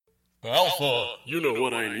Alpha, you know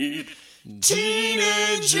what I need.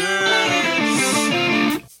 Teenagers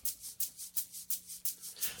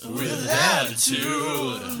with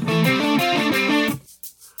attitude.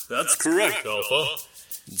 That's correct, Alpha.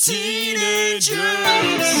 Teenagers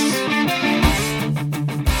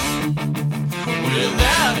with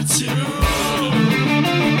attitude.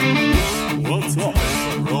 What's up,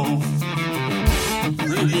 bro?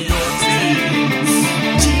 Bring me your teens.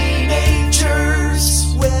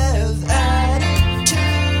 Teenagers with attitude,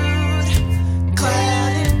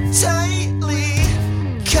 clad in tightly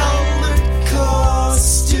colored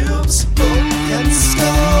costumes, book and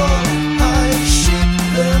skull. I ship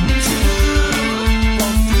them to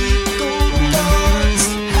buffy gold guards,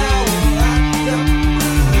 howl at them.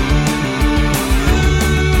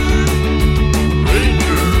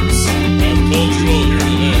 Rangers, I'm cultural here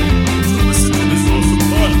today to listen to this awesome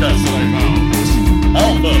podcast that I found.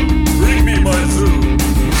 Alpha, bring me my food.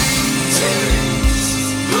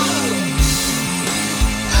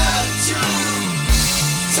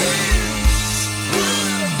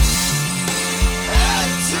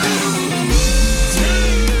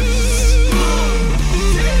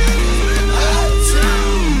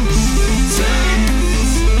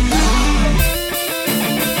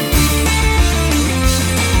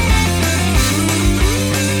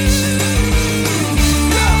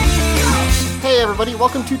 Hey everybody,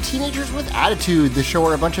 welcome to Teenagers with Attitude, the show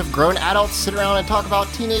where a bunch of grown adults sit around and talk about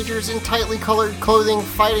teenagers in tightly colored clothing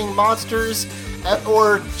fighting monsters,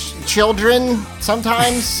 or children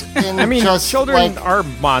sometimes. I mean, just, children are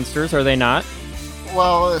monsters, are they not?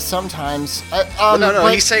 Well, sometimes. No,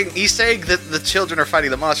 but- he's saying that the children are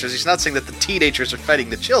fighting the monsters. He's not saying that the teenagers are fighting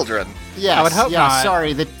the children. Yes, I would hope not.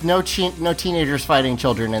 Sorry, that no teenagers fighting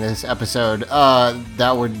children in this episode.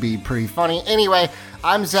 That would be pretty funny. Anyway,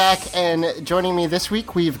 I'm Zach, and joining me this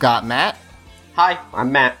week, we've got Matt. Hi,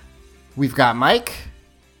 I'm Matt. We've got Mike.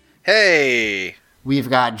 Hey, We've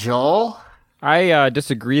got Joel. I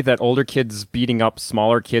disagree that older kids beating up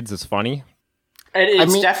smaller kids is funny.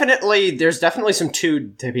 There's definitely some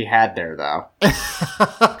tude to be had there, though.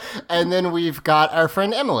 And then we've got our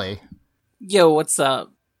friend Emily. Yo, what's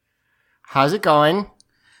up? How's it going?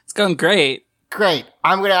 It's going great. Great.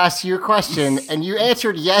 I'm going to ask you a question, and you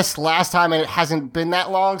answered yes last time, and it hasn't been that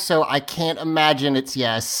long, so I can't imagine it's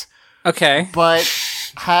yes. Okay. But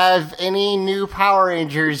have any new Power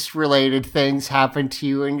Rangers related things happened to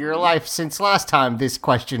you in your life since last time this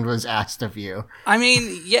question was asked of you? I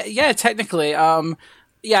mean, yeah, technically.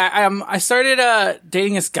 I started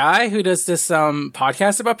dating this guy who does this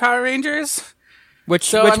podcast about Power Rangers.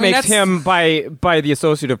 Which I mean, makes that's- him, by the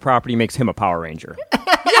associative property, makes him a Power Ranger.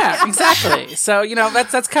 Yeah, exactly. So,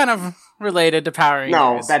 that's kind of related to Power Rangers.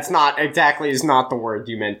 No, that's not exactly is not the word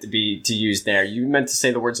you meant to use there. You meant to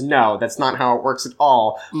say the words no. That's not how it works at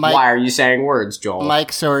all. Mike- Why are you saying words, Joel?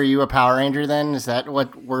 Mike, so are you a Power Ranger then? Is that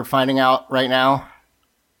what we're finding out right now?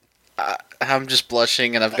 I'm just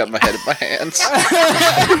blushing and I've got my head in my hands.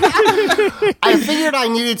 I figured I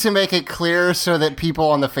needed to make it clear so that people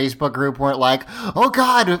on the Facebook group weren't like, oh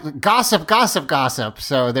God, gossip.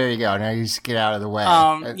 So there you go. Now you just get out of the way.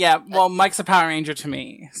 Yeah, well, Mike's a Power Ranger to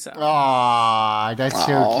me, so. Aw, that's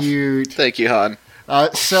so Aw. cute. Thank you, hon.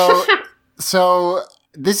 So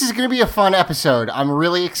this is going to be a fun episode. I'm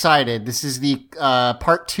really excited. This is the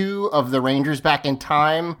part 2 of the Rangers Back in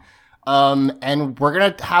Time. And we're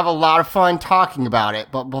going to have a lot of fun talking about it.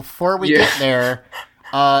 But before we get there,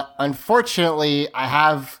 unfortunately, I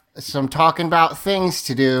have some talking about things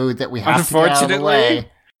to do that we have to get out of the way.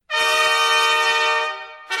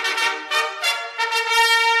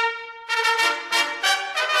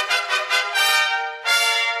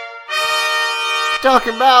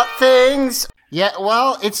 Talking about things. Yeah,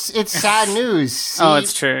 well, it's sad news. See, Oh,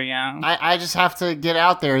 it's true, yeah. I just have to get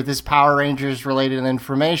out there this Power Rangers related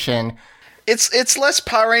information, It's less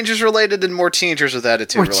Power Rangers related and more teenagers with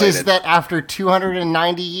attitude which related. is that after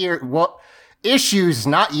 290 years, issues,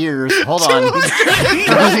 not years. Hold on.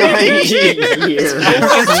 Longest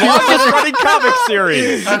running comic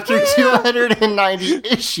series. After 290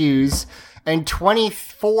 issues and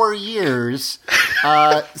 24 years,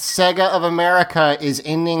 Sega of America is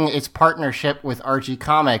ending its partnership with Archie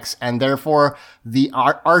Comics, and therefore the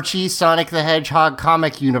Archie Sonic the Hedgehog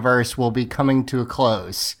comic universe will be coming to a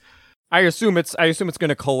close. I assume it's going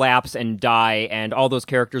to collapse and die, and all those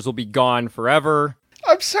characters will be gone forever.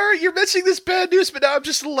 I'm sorry, you're mentioning this bad news, but now I'm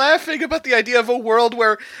just laughing about the idea of a world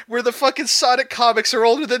where the fucking Sonic comics are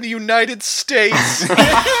older than the United States.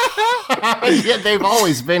 Yeah, they've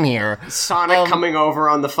always been here. Sonic coming over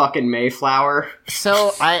on the fucking Mayflower.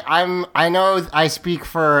 So I know I speak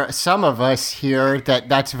for some of us here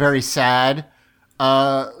that's very sad.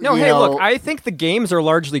 No, you hey, know, look, I think the games are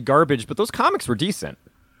largely garbage, but those comics were decent.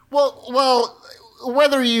 Well,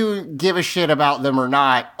 whether you give a shit about them or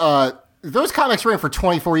not, those comics ran for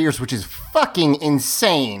 24 years, which is fucking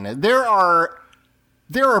insane. There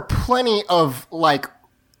are plenty of, like,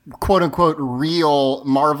 quote-unquote real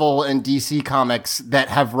Marvel and DC comics that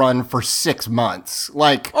have run for 6 months.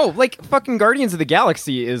 Like, Oh, like fucking Guardians of the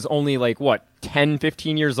Galaxy is only like, what, 10,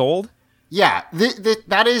 15 years old? yeah,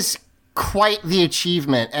 that is quite the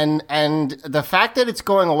achievement. And the fact that it's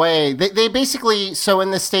going away, they basically, so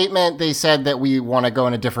in the statement, they said that we want to go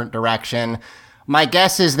in a different direction. My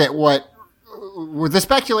guess is that the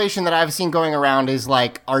speculation that I've seen going around is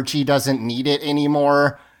like Archie doesn't need it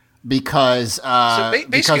anymore because Basically,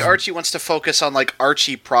 because- Archie wants to focus on like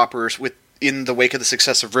Archie propers in the wake of the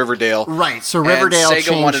success of Riverdale. right. So Riverdale and Sega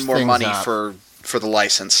changed wanted more things money up. for the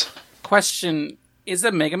license. Question: is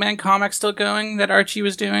the Mega Man comic still going that Archie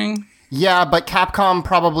was doing? Yeah, but Capcom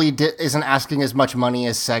probably isn't asking as much money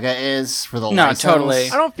as Sega is for the No, license.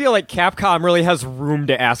 totally. I don't feel like Capcom really has room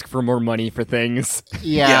to ask for more money for things.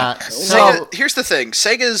 Yeah. Sega, here's the thing.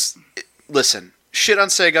 Listen, shit on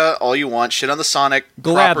Sega all you want, shit on the Sonic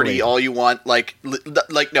Gladly. property all you want. Like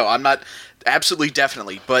no, I'm not absolutely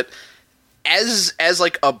definitely, but as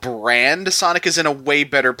like a brand, Sonic is in a way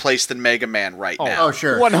better place than Mega Man right now. Oh,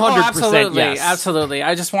 sure. 100%, Oh, absolutely, yes. absolutely.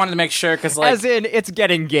 I just wanted to make sure because, like, As in, it's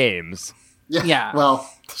getting games. yeah.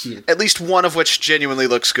 Well, shit. At least one of which genuinely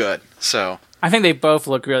looks good. So I think they both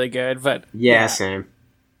look really good, but Yeah, same.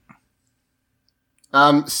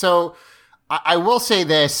 So I will say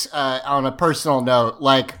this on a personal note,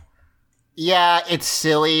 like, yeah, it's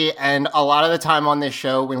silly, and a lot of the time on this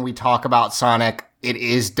show when we talk about Sonic, it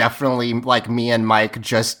is definitely like me and Mike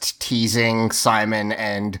just teasing Simon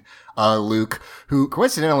and Luke, who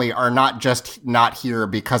coincidentally are not here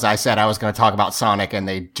because I said I was going to talk about Sonic and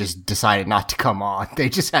they just decided not to come on. They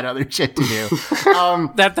just had other shit to do.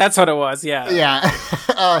 that's what it was. Yeah. Yeah.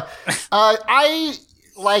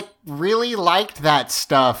 I really liked that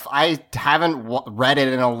stuff. I haven't read it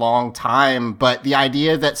in a long time, but the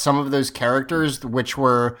idea that some of those characters, which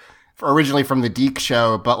were originally from the Deke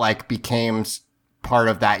show, but like became part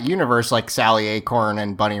of that universe, like Sally Acorn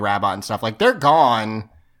and Bunny Rabbit and stuff, like they're gone.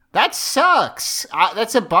 That sucks.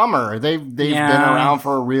 That's a bummer. They've been around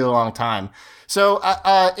for a real long time. So,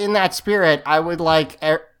 in that spirit, I would like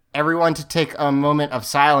everyone to take a moment of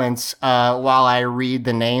silence while I read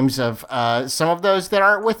the names of some of those that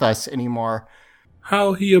aren't with us anymore.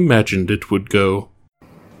 How he imagined it would go.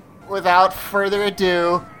 Without further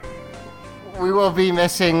ado, we will be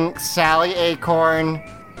missing Sally Acorn,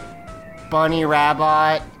 Bunny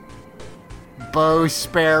Rabbit, Bo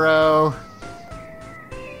Sparrow,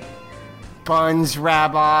 Buns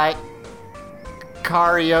Rabbit,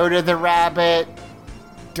 Cariota the Rabbit,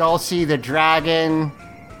 Dulcie the Dragon,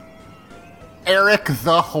 Eric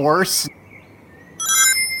the Horse.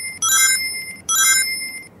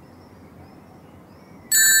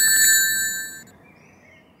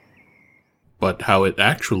 But how it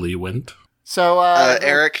actually went. So,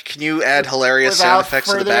 Eric, can you add hilarious without sound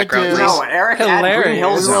effects in the further background, ado- please? No, Eric at Hilarious. Green Hill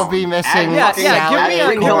we will Zone. be missing Yeah, Sally. give me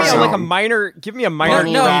Green Hill like a Zone. minor, give me a minor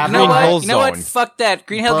Bunny No, Rabbit. you know Green what? Hill You know what? Zone. Fuck that.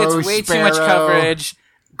 Green Hill Bo gets way too much Sparrow. coverage.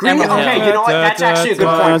 Green Hill. Emerald Okay, Hill. you know what? That's actually a good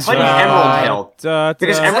point. Put in Emerald Hill.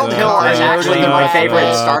 Because Emerald Hill is actually my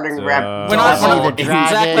favorite starting rap. We're not- Dulcie the Zach,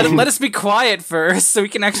 Dragon. let us be quiet first so we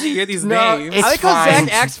can actually hear these No, names. it's I like how fine.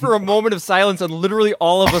 Zach asks for a moment of silence and literally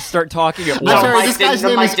all of us start talking at I'm once. sorry, Mike this guy's didn't-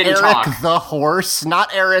 name Mike is didn't Eric talk. the Horse, not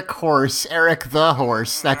Eric Horse. Eric the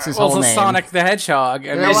Horse. That's his whole Also name. Sonic the Hedgehog.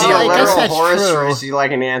 I mean, Yeah, Is he well, a I guess literal that's horse true. or is he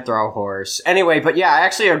like an anthro horse? Anyway, but yeah, I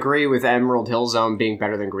actually agree with Emerald Hill Zone being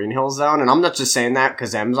better than Green Hill Zone, and I'm not just saying that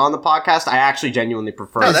because M's on the podcast. I actually genuinely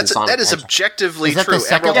prefer. No, the that Sonic is Hedgehog. objectively Is that the true.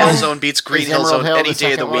 second Emerald Hill one? Zone beats Green Is Hill Emerald Zone Hill any the day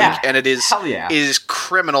of the second week, one? and it is Hell yeah.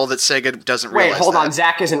 criminal that Sega doesn't Wait, realize hold that. on.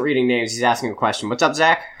 Zach isn't reading names. He's asking a question. What's up,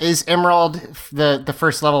 Zach? Is Emerald the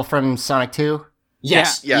first level from Sonic 2?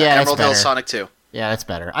 Yes. Yeah, Yeah, that's Emerald Hill better. Sonic 2. Yeah, that's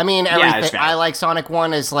better. I mean, it's everything. better. I like Sonic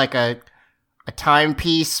 1 as like a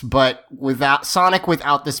timepiece, but without Sonic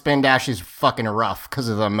without the spin dash is fucking rough because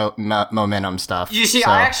of the momentum stuff. You see, So-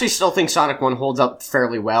 I actually still think Sonic 1 holds up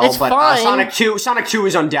fairly well, It's but fine. Sonic 2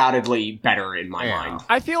 is undoubtedly better in my mind.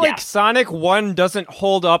 I feel like Yeah. Sonic 1 doesn't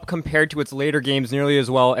hold up compared to its later games nearly as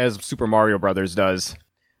well as Super Mario Brothers does.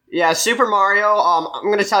 Yeah, Super Mario,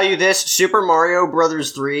 I'm gonna tell you this, Super Mario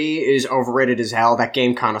Brothers 3 is overrated as hell. That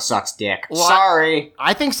game kinda sucks dick. Well, Sorry.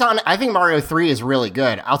 I think Mario 3 is really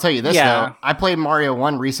good. I'll tell you this Yeah. though. I played Mario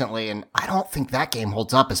 1 recently and I don't think that game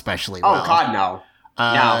holds up especially well. Oh god, no.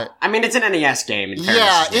 No, I mean it's an NES game. In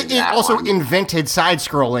Yeah, fairness to it also one. invented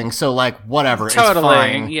side-scrolling, so like whatever, Totally. it's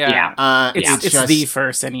fine. Yeah. It's just, the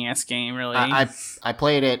first NES game, really. I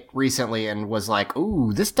played it recently and was like,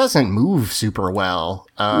 ooh, this doesn't move super well.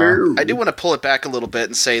 I do want to pull it back a little bit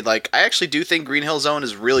and say, like, I actually do think Green Hill Zone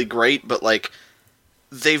is really great, but, like,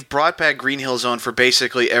 they've brought back Green Hill Zone for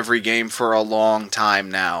basically every game for a long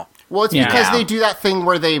time now. Well, it's Yeah. because they do that thing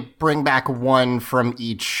where they bring back one from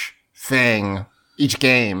each thing, each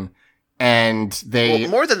game, and they... Well,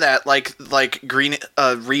 more than that, like Green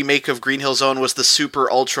remake of Green Hill Zone was the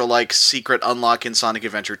super ultra, like, secret unlock in Sonic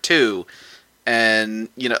Adventure 2. And,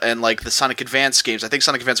 you know, and like the Sonic Advance games, I think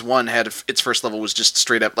Sonic Advance 1 had its first level was just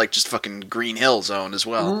straight up like just fucking Green Hill Zone as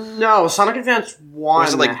well. No, Sonic Advance 1.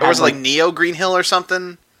 Or was it like Neo Green Hill or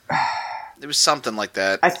something? It was something like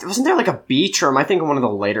that. Wasn't there like a beach, or am I thinking one of the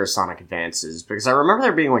later Sonic Advances? Because I remember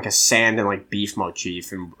there being like a sand and like beef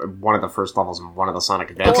motif in one of the first levels in one of the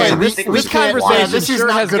Sonic Advances. Okay, I this think it was conversation this is sure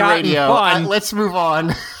not has good gotten radio. fun. Let's move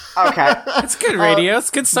on. Okay. It's good radio. It's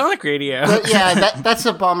good Sonic radio. But yeah, that's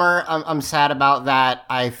a bummer. I'm sad about that.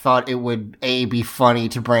 I thought it would A, be funny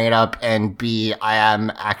to bring it up, and B, I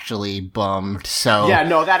am actually bummed. So Yeah,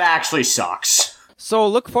 no, that actually sucks. So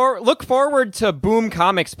look forward to Boom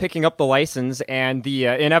Comics picking up the license and the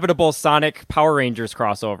inevitable Sonic Power Rangers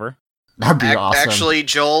crossover. that'd be awesome. Actually,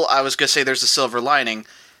 Joel, I was gonna say there's a silver lining.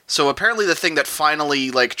 So apparently the thing that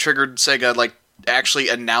finally like triggered Sega like actually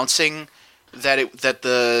announcing that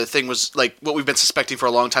the thing was like what we've been suspecting for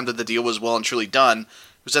a long time, that the deal was well and truly done,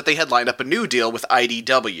 was that they had lined up a new deal with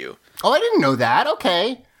IDW. Oh, I didn't know that.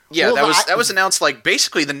 Okay. Yeah, Well, that was announced like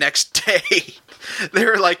basically the next day. They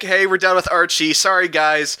were like, "Hey, we're done with Archie. Sorry,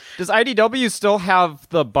 guys." Does IDW still have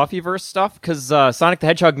the Buffyverse stuff? Because Sonic the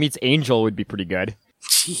Hedgehog meets Angel would be pretty good.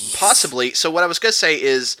 Jeez. Possibly. So what I was gonna say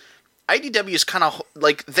is, IDW is kind of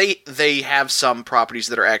like they have some properties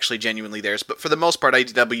that are actually genuinely theirs, but for the most part,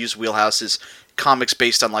 IDW's wheelhouse is comics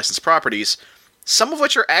based on licensed properties, some of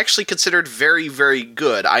which are actually considered very, very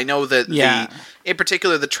good. I know that in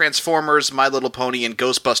particular, the Transformers, My Little Pony, and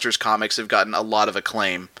Ghostbusters comics have gotten a lot of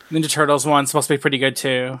acclaim. Ninja Turtles one's supposed to be pretty good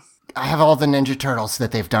too. I have all the Ninja Turtles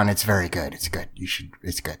that they've done. It's very good. It's good.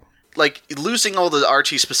 It's good. Like, losing all the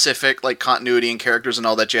Archie-specific, like, continuity and characters and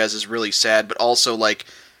all that jazz is really sad, but also, like,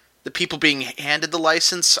 the people being handed the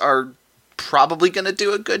license are probably going to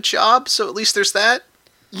do a good job, so at least there's that.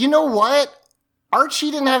 You know what?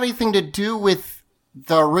 Archie didn't have anything to do with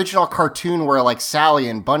the original cartoon where, like, Sally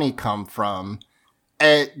and Bunny come from.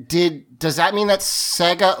 Does that mean that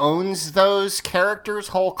Sega owns those characters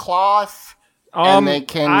whole cloth? And they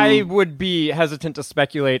can... I would be hesitant to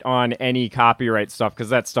speculate on any copyright stuff because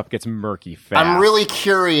that stuff gets murky fast. I'm really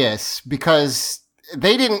curious because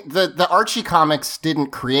they didn't... The Archie comics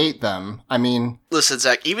didn't create them. I mean... Listen,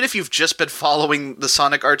 Zach, even if you've just been following the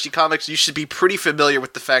Sonic Archie comics, you should be pretty familiar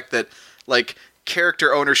with the fact that, like,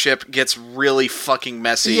 character ownership gets really fucking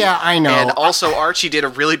messy. Yeah, I know. And also, Archie did a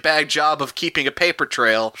really bad job of keeping a paper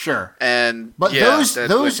trail. Sure. And But yeah, those that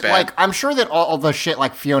went bad. like, I'm sure that all the shit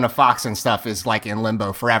like Fiona Fox and stuff is like in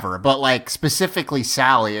limbo forever. But like specifically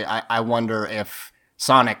Sally, I wonder if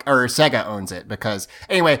Sonic or Sega owns it, because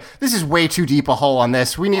anyway, this is way too deep a hole on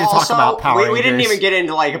this. We need to talk about Power Rangers. We didn't even get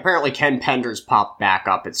into, like, apparently Ken Penders popped back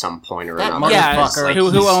up at some point or That another. Yeah, Motherfucker.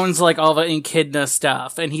 who owns like all the Echidna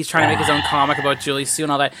stuff, and he's trying to make his own comic about Julie Sue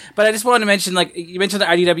and all that. But I just wanted to mention, like, you mentioned the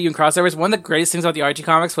IDW and crossovers. One of the greatest things about the Archie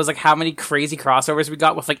comics was like how many crazy crossovers we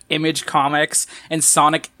got with like Image Comics and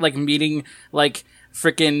Sonic, like meeting like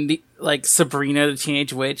freaking like Sabrina the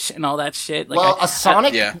Teenage Witch and all that shit. Like, Well, a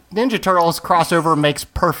Sonic yeah. Ninja Turtles crossover makes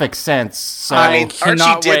perfect sense. So I mean, Archie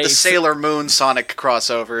cannot did wait. the Sailor Moon Sonic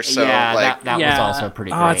crossover, so, yeah, like... that was Yeah. also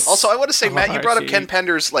pretty Oh, great. it's- Also, I want to say, I Matt, love you brought up Archie. Ken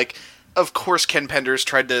Penders, like, of course Ken Penders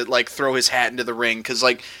tried to, like, throw his hat into the ring, because,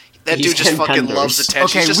 like, that He's dude just Ken fucking Penders. loves attention.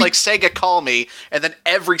 Okay, He's just we- like, Sega, call me, and then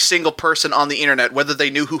every single person on the internet, whether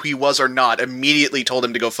they knew who he was or not, immediately told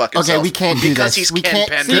him to go fuck himself. Okay, we can't do because this. he's We Ken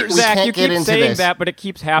can't- Penders. we Zach, can't you get keep into saying this. that, but it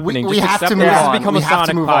keeps happening. We Just have to accept move it. This has on. become We a have to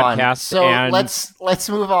Sonic move podcast. on. So and let's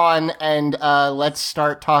move on and let's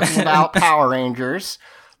start talking about Power Rangers.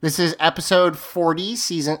 This is episode 40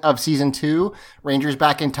 season 2, Rangers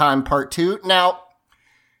Back in Time Part 2. Now,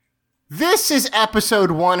 this is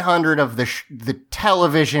episode 100 of the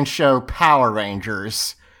television show Power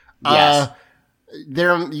Rangers. Yes.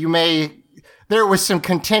 There was some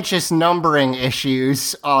contentious numbering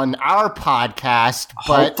issues on our podcast,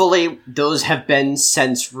 but Hopefully those have been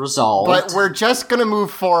since resolved. But we're just going to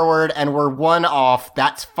move forward and we're one off.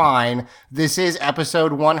 That's fine. This is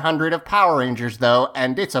episode 100 of Power Rangers, though,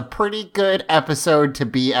 and it's a pretty good episode to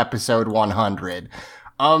be episode 100.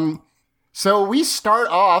 So we start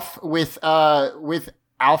off with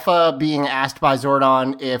Alpha being asked by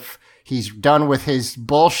Zordon if he's done with his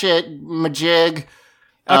bullshit majig.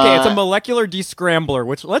 Okay, it's a molecular descrambler,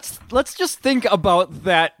 which let's just think about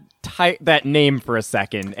that name for a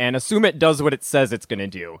second and assume it does what it says it's going to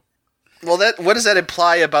do. Well, what does that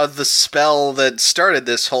imply about the spell that started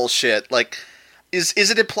this whole shit? Like, is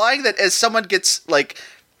it implying that as someone gets, like,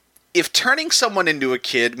 if turning someone into a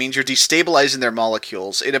kid means you're destabilizing their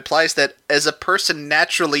molecules, it implies that as a person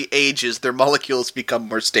naturally ages, their molecules become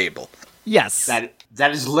more stable. Yes.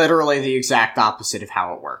 That is literally the exact opposite of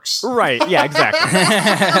how it works. Right, yeah,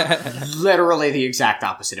 exactly. Literally the exact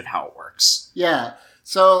opposite of how it works. Yeah.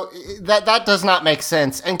 So that does not make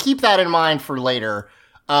sense. And keep that in mind for later.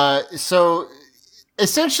 So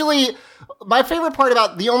essentially, my favorite part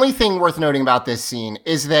about the only thing worth noting about this scene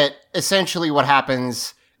is that essentially what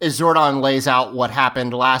happens is Zordon lays out what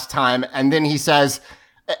happened last time, and then he says,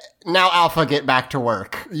 now Alpha, get back to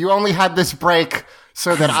work. You only had this break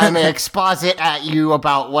so that I may exposit at you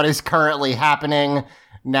about what is currently happening.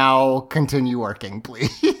 Now continue working,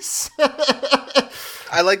 please.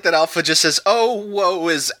 I like that Alpha just says, "Oh, woe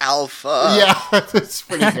is Alpha." Yeah, that's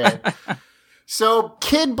pretty good. So,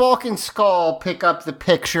 Kid, Bulk, and Skull pick up the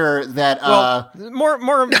picture that,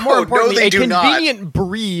 more importantly, they a do not. convenient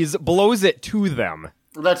breeze blows it to them.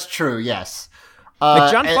 That's true, yes.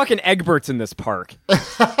 Like John fucking Egbert's in this park.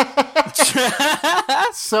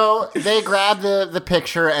 So, they grab the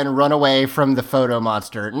picture and run away from the photo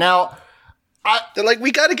monster. Now, They're like,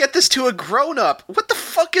 we gotta get this to a grown-up. What the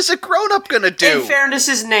fuck is a grown-up gonna do? In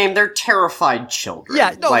fairness's name, they're terrified children.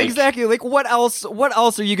 Yeah, no, exactly. Like, what else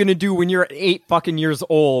are you gonna do when you're 8 fucking years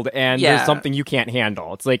old and there's something you can't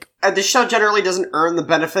handle? It's like... The show generally doesn't earn the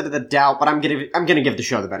benefit of the doubt, but I'm gonna give the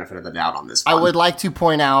show the benefit of the doubt on this one. I would like to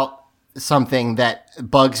point out something that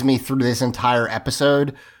bugs me through this entire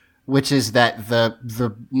episode, which is that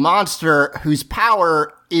the monster whose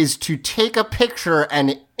power is to take a picture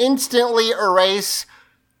and instantly erase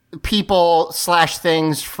people /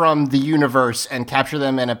 things from the universe and capture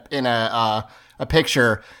them in a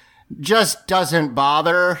picture just doesn't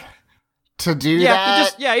bother to do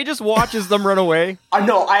that. He just watches them run away.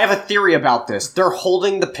 No, I have a theory about this. They're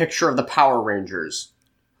holding the picture of the Power Rangers.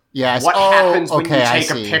 Yes. What happens when you okay,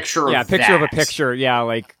 take a picture of that? Yeah, picture of a picture. Yeah,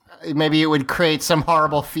 like... Maybe it would create some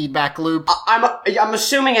horrible feedback loop. I'm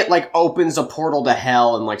assuming it, like, opens a portal to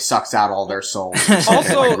hell and, like, sucks out all their souls.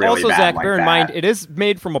 Also, Zach, bear in mind, it is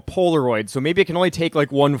made from a Polaroid, so maybe it can only take,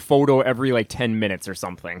 like, one photo every, like, 10 minutes or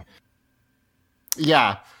something.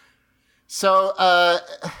 Yeah. So,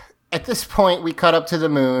 at this point, we cut up to the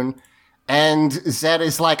moon, and Zed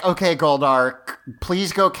is like, okay, Goldar,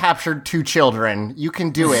 please go capture 2 children. You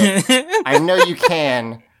can do it. I know you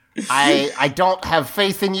can. I don't have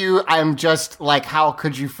faith in you. I'm just like, how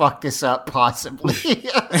could you fuck this up possibly?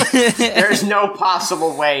 There's no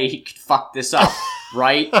possible way he could fuck this up,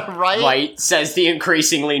 right? Right? Says the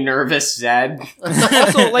increasingly nervous Zed.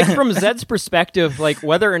 Also, like, from Zed's perspective, like,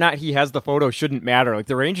 whether or not he has the photo shouldn't matter. Like,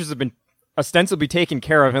 the Rangers have been ostensibly taken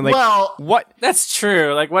care of, and like, well, what? That's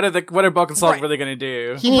true. Like, what are Bulk and Skull really gonna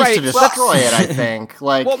do? He needs to destroy it, I think.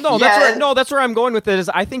 Like, well, no, that's where I'm going with it. Is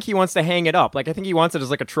I think he wants to hang it up. Like, I think he wants it as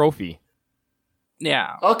like a trophy.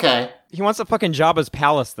 Yeah. Okay. He wants to fucking Jabba's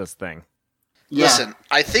palace this thing. Yeah. Listen,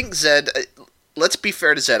 I think Zed... let's be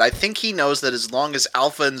fair to Zed. I think he knows that as long as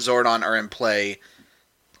Alpha and Zordon are in play,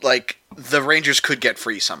 like, the Rangers could get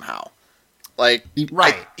free somehow. Like,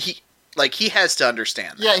 right. He has to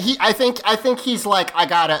understand that. Yeah, I think he's like, I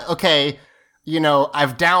gotta, okay,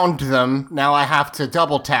 I've downed them, now I have to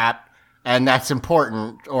double tap, and that's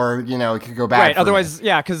important, or, it could go back. Right, otherwise,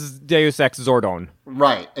 because Deus Ex Zordon.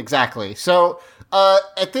 Right, exactly. So,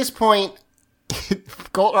 at this point,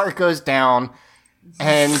 Goldar goes down,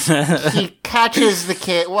 and he catches the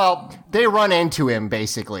kid. Well, they run into him,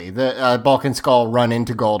 basically. The Bulk and Skull run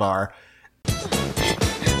into Goldar.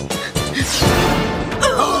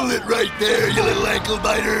 Hold it right there, you little ankle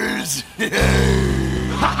biters. You're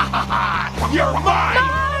mine!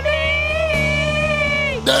 Mommy!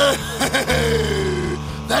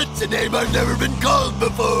 That's a name I've never been called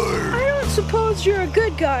before. I don't suppose you're a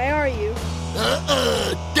good guy, are you?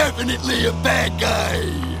 Definitely a bad guy.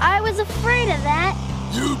 I was afraid of that.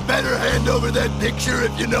 You better hand over that picture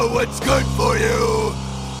if you know what's good for you.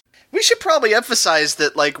 We should probably emphasize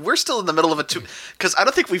that, like, we're still in the middle of a because I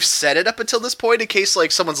don't think we've said it up until this point, in case,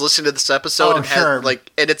 like, someone's listening to this episode and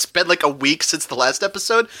it's been, like, a week since the last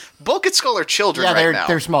episode. Bulk and Skull are children right now.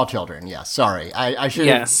 They're small children, yeah. Sorry. I should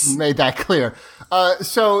have made that clear.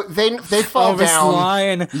 So they fall down. This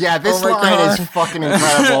line. Yeah, this line is fucking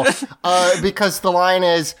incredible. Because the line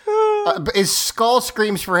is, his skull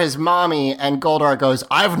screams for his mommy, and Goldar goes,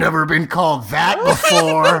 "I've never been called that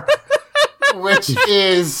before," which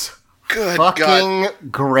is Good fucking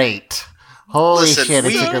God. great. Holy Listen, shit,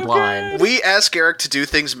 it's a good line. We ask Eric to do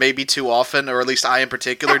things maybe too often, or at least I in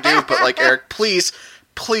particular do, but like, Eric, please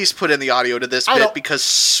put in the audio to this bit, because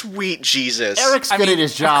sweet Jesus. Eric's good at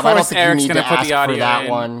his job. I don't think you need to ask for that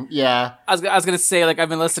one. Yeah. I was going to say, like, I've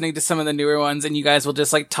been listening to some of the newer ones, and you guys will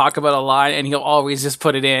just, like, talk about a line, and he'll always just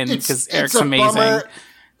put it in, because Eric's amazing. Bummer.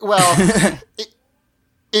 Well,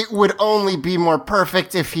 it would only be more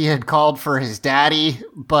perfect if he had called for his daddy,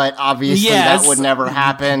 but obviously that would never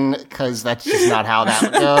happen, because that's just not how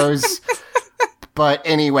that goes. But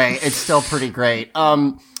anyway, it's still pretty great.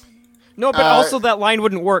 No, but also that line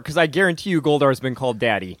wouldn't work, because I guarantee you Goldar's been called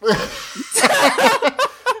daddy.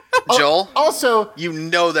 Joel, also, you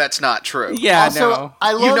know that's not true. Yeah, also,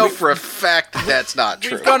 no. You know for a fact that's not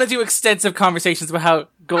true. We've gone into extensive conversations about how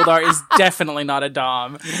Goldar is definitely not a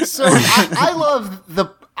dom. So I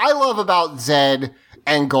love about Zed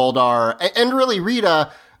and Goldar, and really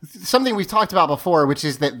Rita, something we've talked about before, which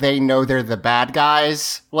is that they know they're the bad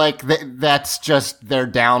guys. Like, that's just, they're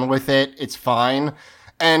down with it. It's fine.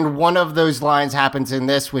 And one of those lines happens in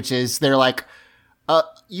this, which is they're like,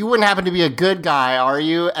 you wouldn't happen to be a good guy, are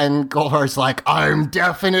you? And Goldar's like, I'm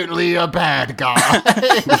definitely a bad guy.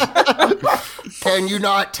 Can you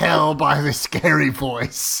not tell by the scary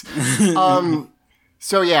voice?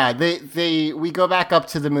 So yeah, we go back up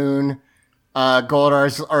to the moon.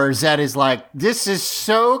 Zed is like, this is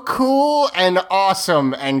so cool and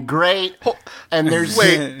awesome and great. And there's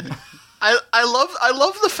I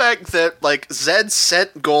love the fact that, like, Zed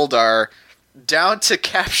sent Goldar down to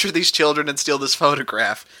capture these children and steal this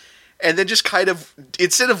photograph, and then just kind of,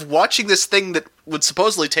 instead of watching this thing that would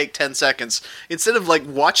supposedly take 10 seconds, instead of, like,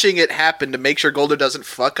 watching it happen to make sure Goldar doesn't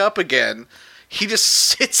fuck up again, he just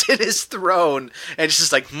sits in his throne and it's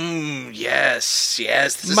just like, yes,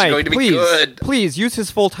 this is going to be good. Please, use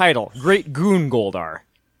his full title, Great Goon Goldar.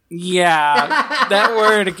 Yeah, that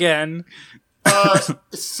word again. But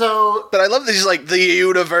I love that he's like, the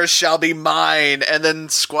universe shall be mine, and then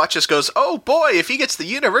Squatch just goes, oh boy, if he gets the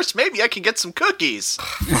universe, maybe I can get some cookies.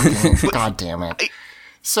 God damn it.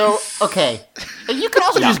 So, okay. You can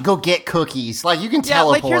also just go get cookies. Like, you can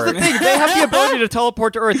teleport. Like, here's the thing. They have the ability to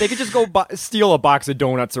teleport to Earth. They could just go steal a box of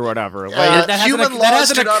donuts or whatever. Like, human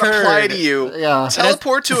laws do not apply to you. Yeah.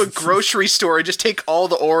 Teleport to a grocery store and just take all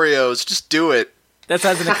the Oreos. Just do it. That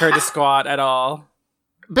hasn't occurred to Squat at all.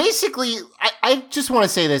 Basically, I just want to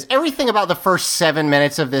say this. Everything about the first 7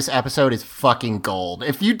 minutes of this episode is fucking gold.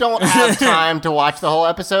 If you don't have time to watch the whole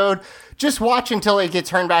episode, just watch until it gets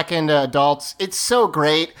turned back into adults. It's so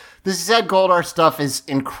great. The Zed Goldar stuff is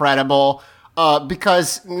incredible.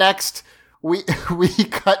 Because next we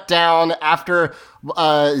cut down after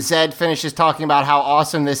Zed finishes talking about how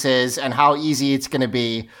awesome this is and how easy it's going to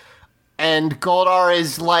be. And Goldar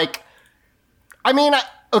is like, I mean,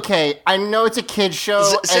 okay, I know it's a kid's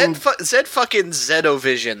show. Zed fucking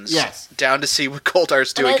Zedovisions down to see what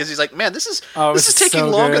Goldar's doing, because he's like, man, this is taking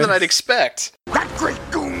longer than I'd expect. That great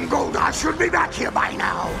goon Goldar should be back here by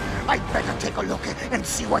now. I'd better take a look and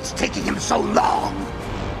see what's taking him so long. Give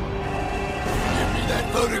me that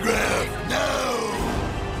photograph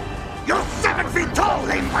now. You're 7 feet tall,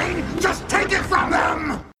 Lame Brain. Just take it from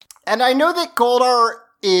them. And I know that Goldar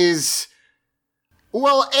is...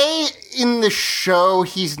 Well, in the show,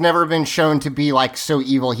 he's never been shown to be, like, so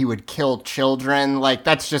evil he would kill children. Like,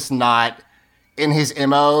 that's just not in his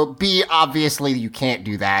MO. B, obviously, you can't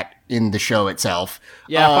do that in the show itself.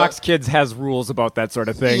 Yeah, Fox Kids has rules about that sort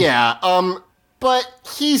of thing. Yeah, but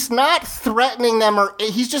he's not threatening them, or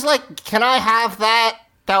he's just like, can I have that?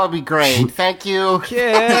 That would be great. Thank you.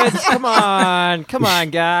 Kids, come on,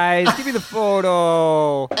 guys. Give me the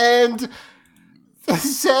photo. And...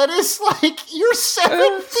 Zed is like, you're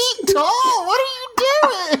 7 feet tall. What are you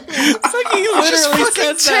doing? It's like he literally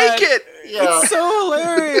just said take it. Yeah. It's so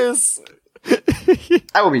hilarious.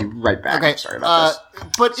 I will be right back. Okay, Sorry about this.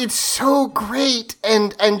 But it's so great,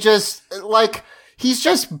 and just like he's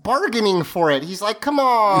just bargaining for it. He's like, "Come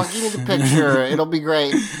on, give me the picture. It'll be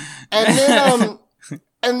great." And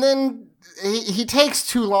then he takes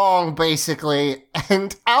too long, basically,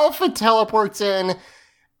 and Alpha teleports in.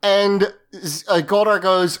 And Goldar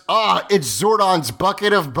goes, it's Zordon's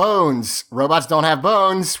bucket of bones. Robots don't have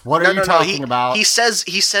bones. What are you talking about? He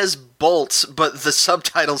says bolts, but the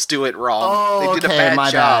subtitles do it wrong. Oh, they did okay, a bad my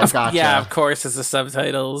job. bad. Gotcha. Yeah, of course, it's the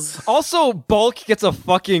subtitles. Also, Bulk gets a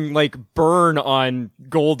fucking, like, burn on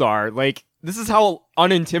Goldar. Like, this is how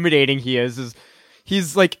unintimidating he is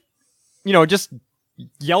he's, like, just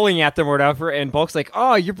yelling at them or whatever, and Bulk's like,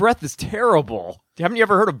 "Oh, your breath is terrible. Haven't you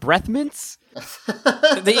ever heard of breath mints?"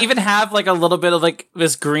 They even have like a little bit of like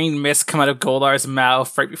this green mist come out of Goldar's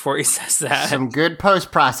mouth right before he says that. Some good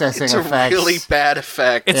post-processing It's effects. a really bad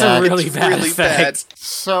effect. It's a really bad effect.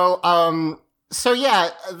 So yeah,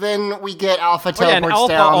 then we get Alpha teleports and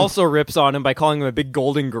Alpha down. also rips on him by calling him a big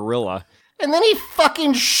golden gorilla. And then he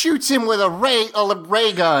fucking shoots him with a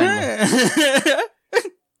ray gun.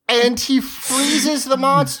 And he freezes the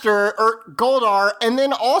monster, or Goldar, and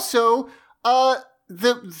then also,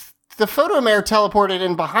 the photomare teleported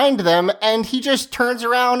in behind them, and he just turns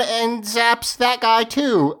around and zaps that guy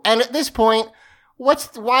too. And at this point,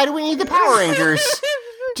 why do we need the Power Rangers?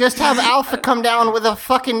 Just have Alpha come down with a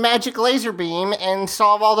fucking magic laser beam and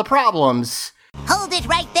solve all the problems. Hold it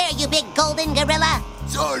right there, you big golden gorilla.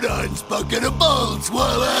 Zordon's bucket of balls,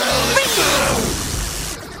 Walla!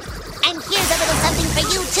 And here's a little something for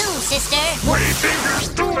you too, sister. What do you think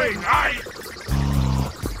you're doing? Ay!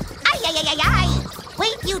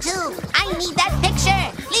 Wait, you two! I need that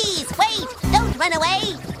picture! Please, wait! Don't run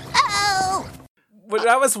away! Uh-oh! When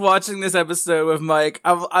I was watching this episode with Mike,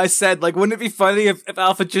 I said, like, wouldn't it be funny if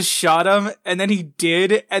Alpha just shot him? And then he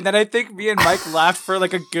did, and then I think me and Mike laughed for,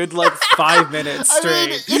 like, a good, 5 minutes straight. I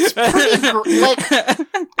mean, it's pretty like,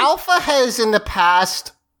 Alpha has in the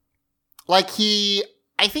past, I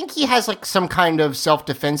think he has, some kind of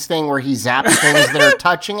self-defense thing where he zaps things that are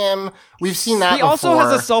touching him. We've seen that before. He also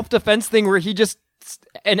has a self-defense thing where he just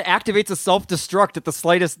activates a self-destruct at the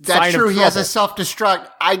slightest sign of trouble. That's true, he has a self-destruct.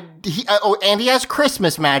 And he has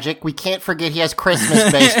Christmas magic. We can't forget he has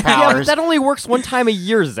Christmas-based powers. Yeah, but that only works one time a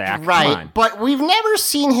year, Zach. Right, but we've never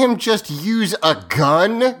seen him just use a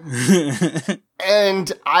gun.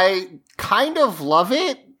 And I kind of love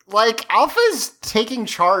it. Alpha's taking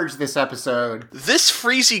charge this episode. This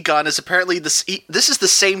Freezy gun is apparently this is the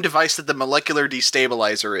same device that the molecular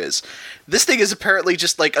destabilizer is. This thing is apparently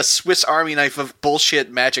just like a Swiss Army knife of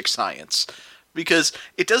bullshit magic science. Because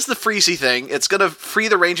it does the Freezy thing, it's gonna free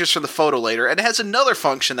the Rangers from the photo later, and it has another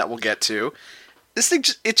function that we'll get to. This thing,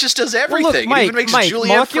 it just does everything. Well, look, Mike, it even makes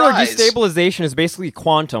Julienne molecular fries. destabilization is basically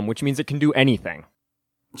quantum, which means it can do anything.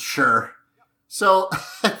 Sure. So,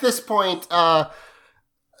 at this point,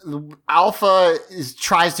 Alpha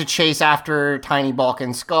tries to chase after Tiny Bulk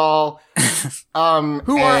and Skull,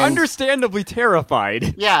 who are understandably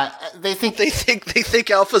terrified. Yeah, they think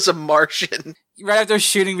Alpha's a Martian. Right after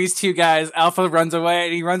shooting these two guys, Alpha runs away,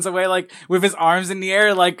 and he runs away with his arms in the air,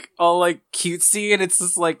 all cutesy, and it's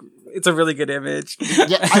just it's a really good image.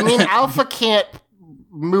 Yeah, I mean, Alpha can't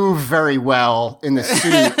move very well in the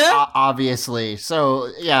suit, obviously. So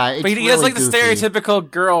yeah, it's but he really does the stereotypical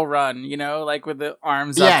girl run, with the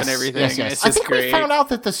arms up and everything. Yes. And it's I just think great. we found out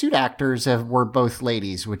that the suit actors were both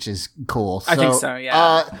ladies, which is cool. I think so.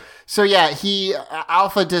 Yeah. So yeah,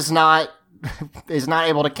 Alpha is not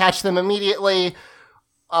able to catch them immediately.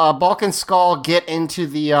 Bulk and Skull get into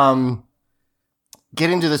the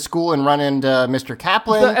school and run into Mr.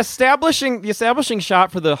 Kaplan. The establishing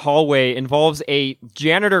shot for the hallway involves a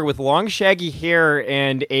janitor with long shaggy hair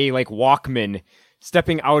and a Walkman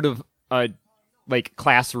stepping out of a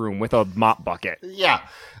classroom with a mop bucket. Yeah.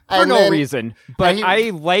 For no reason. But I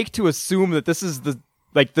like to assume that this is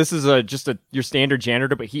your standard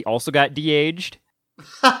janitor, but he also got de-aged.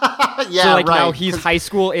 Yeah, so right. Now he's high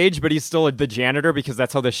school age, but he's still the janitor because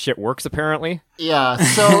that's how this shit works, apparently. Yeah.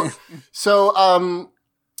 So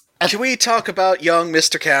can we talk about young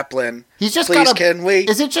Mr. Kaplan? He's just can we?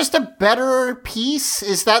 Is it just a better piece?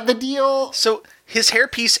 Is that the deal? So his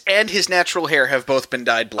hairpiece and his natural hair have both been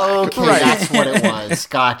dyed black. Okay, that's what it was.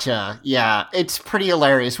 Gotcha. Yeah, it's pretty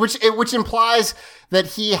hilarious. Which implies that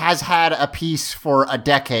he has had a piece for a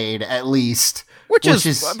decade at least. Which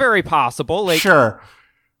is very possible. Sure.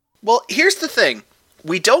 Well, here's the thing.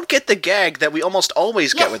 We don't get the gag that we almost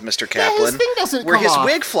always get with Mr. Kaplan, his thing doesn't where come his off.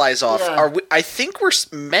 wig flies off. Yeah. I think we're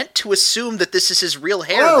meant to assume that this is his real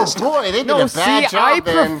hair. Oh this time. boy, they did a bad job.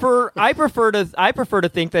 I prefer to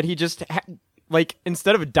think that he just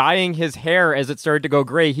instead of dyeing his hair as it started to go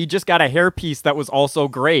gray, he just got a hairpiece that was also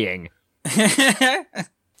graying.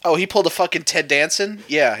 Oh, he pulled a fucking Ted Danson?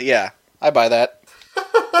 Yeah, I buy that.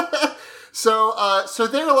 So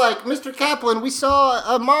they're like, Mr. Kaplan, we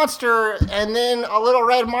saw a monster, and then a little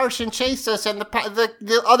red Martian chased us, and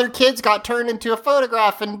the other kids got turned into a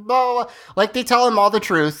photograph, and blah, blah. They tell him all the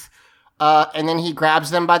truth, and then he grabs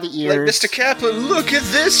them by the ears. Mr. Kaplan, look at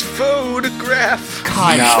this photograph.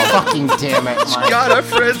 God, fucking damn it, Mike. Got our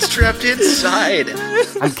friends trapped inside.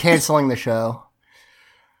 I'm canceling the show.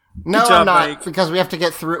 No, Good job, I'm not, Mike. because we have to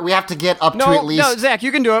get through. We have to get up to No, at least. no, Zach,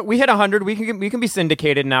 you can do it. We hit 100. We can be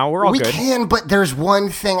syndicated now. We're all we good. can, but there's one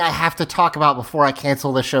thing I have to talk about before I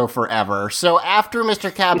cancel the show forever. So after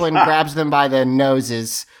Mr. Kaplan grabs them by the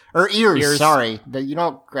noses or ears, sorry, you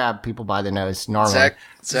don't grab people by the nose normally.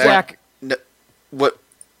 Zach. No, what?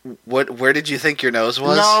 Where did you think your nose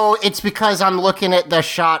was? No, it's because I'm looking at the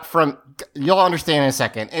shot from. You'll understand in a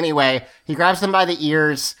second. Anyway, he grabs them by the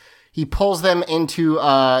ears. He pulls them into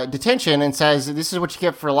detention and says, "This is what you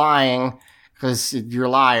get for lying, because you're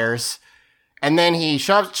liars." And then he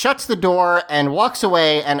shuts the door and walks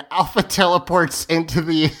away, and Alpha teleports into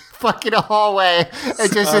the fucking hallway.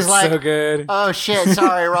 It just is like, so good. "Oh shit,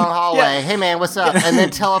 sorry, wrong hallway. Hey man, what's up?" And then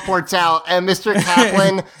teleports out, and Mr.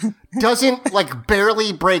 Kaplan doesn't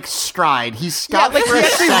barely break stride. He's stopped for a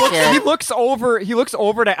second. He looks over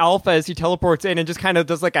to Alpha as he teleports in and just kind of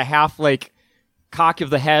does a half cock of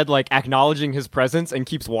the head, acknowledging his presence, and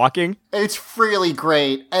keeps walking. It's really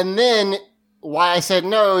great. And then why I said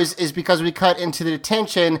nose is because we cut into the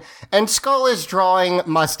detention, and Skull is drawing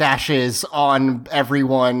mustaches on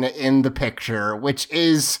everyone in the picture, which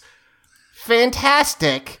is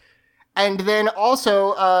fantastic. And then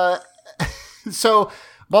also, so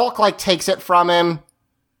Bulk takes it from him.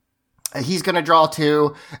 He's gonna draw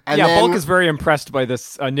too. And then, Bulk is very impressed by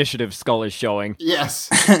this initiative Skull is showing. Yes.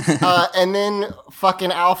 And then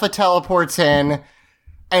fucking Alpha teleports in,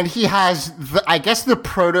 and he has, the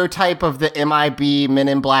prototype of the MIB Men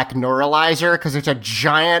in Black neuralizer, because it's a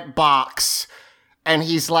giant box. And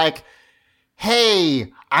he's like,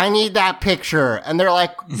 "Hey, I need that picture." And they're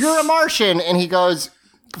like, "You're a Martian." And he goes,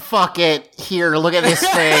 "Fuck it. Here, look at this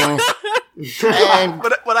thing." And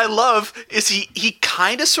what I love is he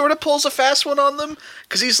kind of sort of pulls a fast one on them,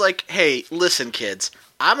 because he's like, "Hey, listen, kids,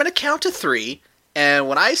 I'm going to count to 3, and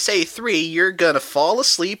when I say 3, you're going to fall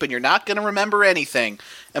asleep and you're not going to remember anything."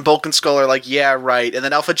 And Bulk and Skull are like, "Yeah, right." And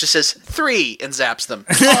then Alpha just says 3 and zaps them.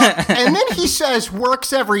 And then he says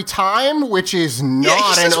 "works every time," which is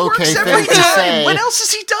not he an says okay "works thing every to time." say. When else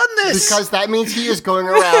has he done this? Because that means he is going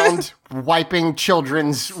around wiping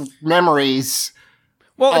children's memories.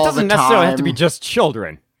 Well, it doesn't necessarily have to time. be just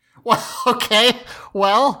children. Well, okay.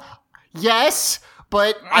 Well, yes,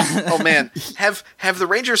 but Oh man, have the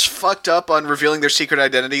Rangers fucked up on revealing their secret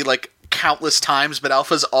identity countless times, but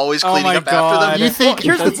Alpha's always cleaning my up God. after them? you think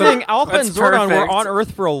Here's the thing, Alpha and that's Zordon were perfect. on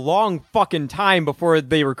Earth for a long fucking time before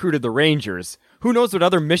they recruited the Rangers. Who knows what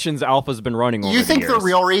other missions Alpha's been running over you think the the years.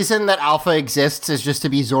 real reason that Alpha exists is just to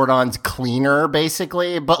be Zordon's cleaner,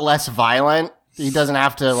 basically, but less violent? He doesn't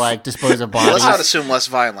have to dispose of bodies. Let's not assume less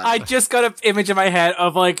violent. I just got an image in my head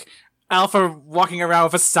of Alpha walking around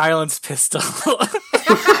with a silenced pistol.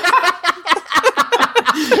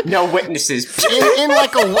 No witnesses. in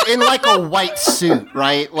a white suit,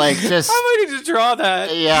 right? Just I might need to draw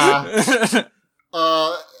that. yeah.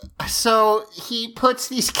 So he puts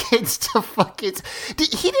these kids to fucking.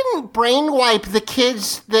 He didn't brainwipe the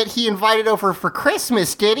kids that he invited over for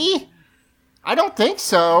Christmas, did he? I don't think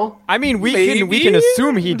so. I mean, we Maybe? can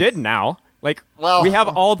assume he did now. Well- we have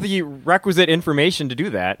all the requisite information to do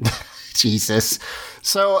that. Jesus.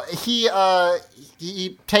 So he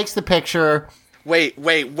takes the picture. Wait.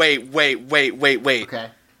 Okay.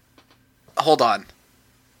 Hold on.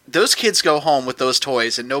 Those kids go home with those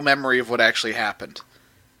toys and no memory of what actually happened.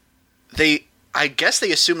 I guess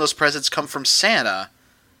they assume those presents come from Santa.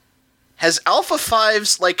 Has Alpha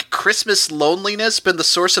 5's Christmas loneliness been the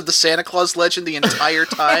source of the Santa Claus legend the entire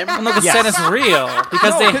time? No, the Yes. Santa's real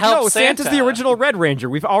because they help Santa's Santa. the original Red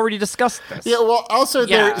Ranger. We've already discussed this. Yeah, well, also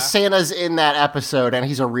Yeah. Santa's in that episode, and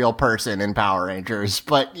he's a real person in Power Rangers.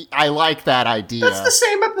 But I like that idea. That's the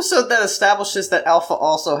same episode that establishes that Alpha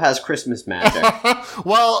also has Christmas magic.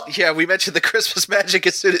 Well, Yeah, we mentioned the Christmas magic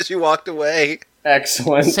as soon as you walked away.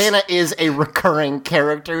 Excellent. Santa is a recurring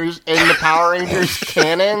character in the Power Rangers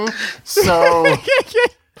canon, so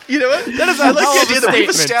You know what? That is a I like hell the of a idea that we've statement.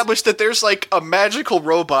 established that there's a magical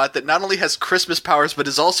robot that not only has Christmas powers but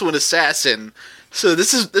is also an assassin. So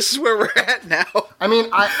this is where we're at now. I mean,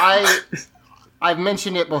 I've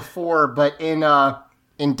mentioned it before, but in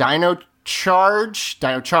Dino Charge,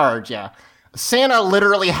 yeah, Santa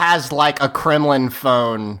literally has a Kremlin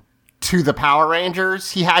phone to the Power Rangers.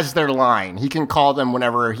 He has their line. He can call them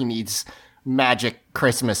whenever he needs magic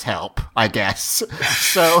Christmas help, I guess.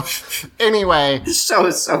 So, anyway. This show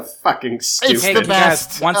is so fucking stupid. It's Hey, the you guys,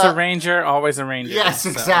 best. once a ranger, always a ranger. Yes, So.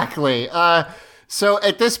 exactly. So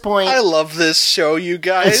at this point, I love this show, you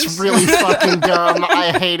guys. it's really fucking dumb.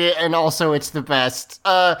 I hate it, and also it's the best.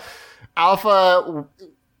 Alpha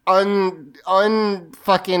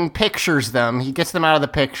unfucking pictures them. He gets them out of the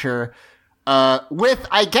picture. with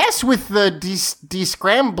the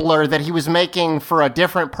descrambler that he was making for a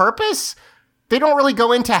different purpose. They don't really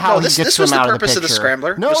go into how he gets them out of the picture. This was the purpose of the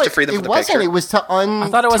scrambler. No, was to free them from the wasn't. picture. It was to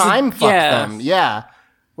time fuck them. Yeah.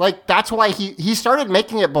 Like, that's why he started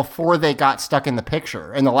making it before they got stuck in the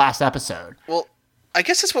picture in the last episode. Well, I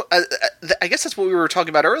guess that's what we were talking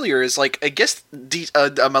about earlier. Is like, I guess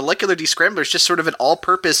a molecular descrambler is just sort of an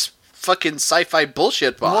all-purpose fucking sci-fi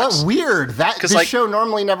bullshit box. What weird? This show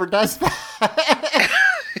normally never does that.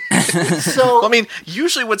 So, well, I mean,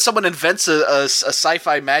 usually when someone invents a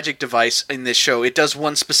sci-fi magic device in this show, it does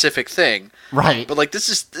one specific thing, right? But like this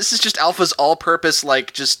is just Alpha's all-purpose,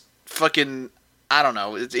 like, just fucking, I don't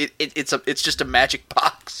know. It's just a magic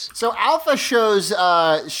box. So Alpha shows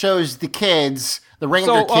the kids, the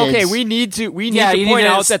Ranger kids. Okay, we need to point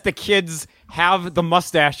out that the kids have the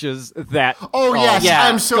mustaches that. Oh yes,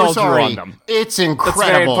 I'm so sorry. On them. It's incredible.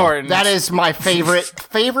 That's very important. That is my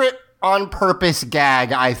favorite on purpose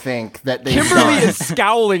gag. I think that they. Kimberly is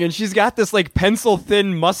scowling, and she's got this like pencil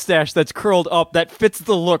thin mustache that's curled up that fits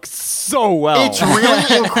the look so well. It's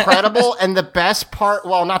really incredible, and the best part.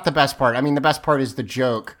 Well, not the best part. I mean, the best part is the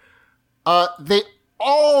joke. They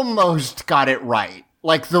almost got it right.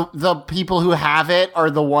 Like the people who have it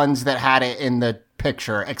are the ones that had it in the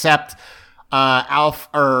picture, except.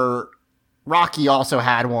 Rocky also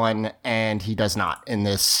had one, and he does not in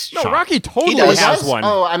this shot. Rocky totally has one.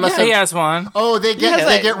 Oh, I must have. He has one. Oh, they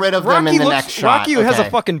get rid of them in the next shot. Rocky has a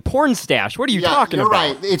fucking porn stash. What are you talking you're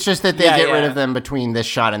about? Right. It's just that they get rid of them between this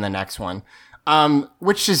shot and the next one,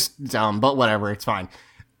 which is dumb, but whatever. It's fine.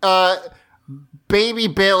 Baby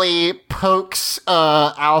Billy pokes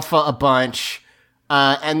Alpha a bunch,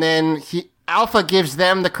 and then Alpha gives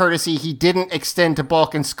them the courtesy he didn't extend to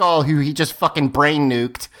Bulk and Skull, who he just fucking brain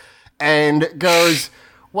nuked, and goes,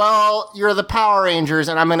 well, you're the Power Rangers,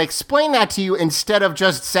 and I'm going to explain that to you instead of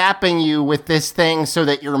just zapping you with this thing so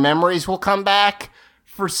that your memories will come back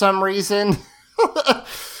for some reason.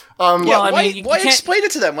 Why explain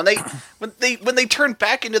it to them when they turn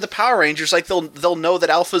back into the Power Rangers? Like they'll know that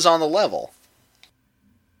Alpha's on the level.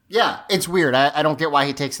 Yeah, it's weird. I don't get why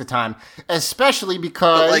he takes the time, especially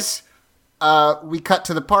because we cut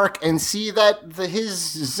to the park and see that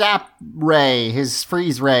his zap ray, his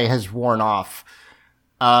freeze ray, has worn off.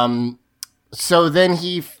 So then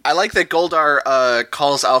I like that Goldar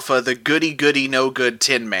calls Alpha the goody no good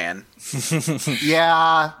Tin Man.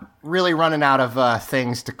 Yeah, really running out of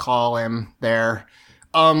things to call him there.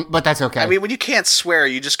 But that's okay. I mean, when you can't swear,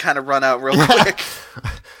 you just kind of run out real quick.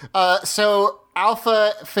 So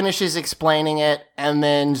Alpha finishes explaining it, and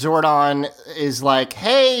then Zordon is like,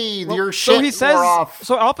 hey, your shit wore off.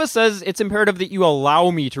 So Alpha says it's imperative that you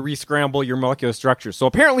allow me to re-scramble your molecular structure. So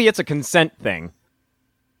apparently it's a consent thing.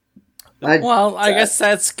 I guess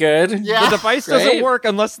that's good. Yeah. The device doesn't work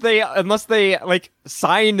unless they like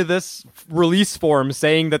sign this release form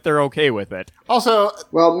saying that they're okay with it. Also,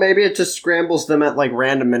 well, maybe it just scrambles them at like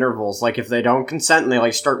random intervals. Like if they don't consent and they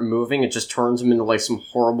like start moving, it just turns them into like some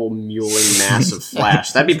horrible mewling mass of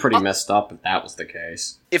flash. That'd be pretty messed up if that was the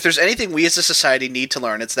case. If there's anything we as a society need to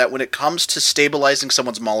learn, it's that when it comes to stabilizing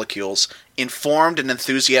someone's molecules, informed and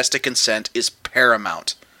enthusiastic consent is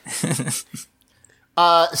paramount.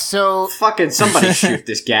 So fucking somebody shoot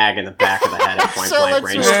this gag in the back of the head at point blank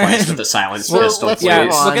range twice with a silenced pistol, please. Yeah,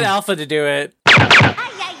 look at Alpha to do it.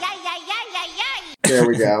 There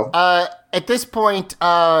we go. At this point,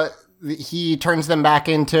 he turns them back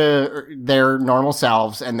into their normal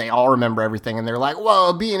selves, and they all remember everything, and they're like,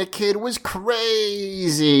 "Whoa, being a kid was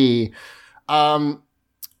crazy,"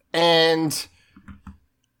 and.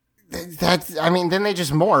 Then they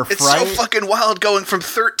just morph, it's right? so fucking wild going from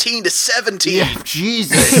 13 to 17. Yeah,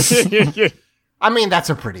 Jesus. I mean, that's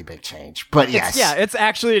a pretty big change, but yes.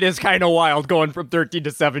 It is kind of wild going from 13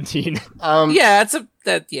 to 17. And I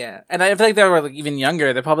feel like they were like even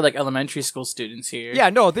younger. They're probably like elementary school students here. Yeah,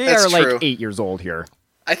 no, they That's are like true. 8 years old here.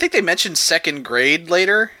 I think they mentioned second grade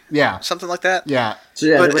later. Yeah. Something like that. Yeah. So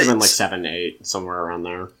yeah, they would have been like 7, 8, somewhere around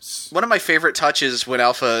there. One of my favorite touches when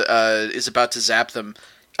Alpha is about to zap them,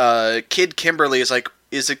 Kid Kimberly is like,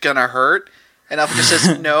 "Is it gonna hurt?" And Alpha just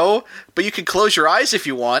says, "No, but you can close your eyes if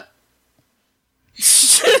you want."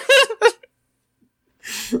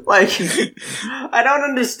 Like, I don't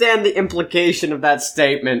understand the implication of that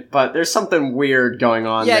statement, but there's something weird going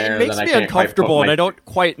on there. Yeah, it makes that me I can't uncomfortable, and I don't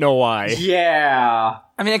quite know why. Yeah.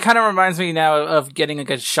 I mean, it kind of reminds me now of getting like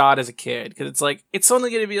a shot as a kid, because it's like, it's only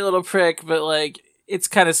going to be a little prick, but like, it's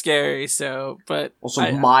kind of scary, so, but... Also,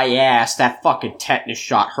 my ass, that fucking tetanus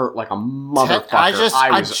shot hurt like a motherfucker.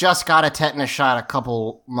 I just got a tetanus shot a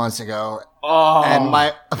couple months ago, Oh. And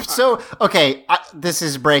this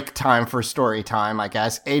is break time for story time, I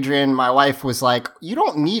guess. Adrian, my wife, was like, you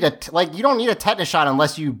don't need a tetanus shot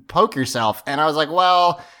unless you poke yourself. And I was like,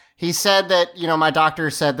 well, he said that, my doctor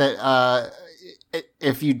said that,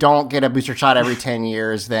 if you don't get a booster shot every 10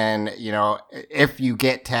 years, then, if you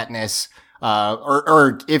get tetanus,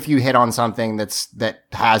 or if you hit on something that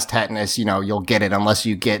has tetanus, you'll get it unless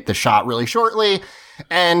you get the shot really shortly.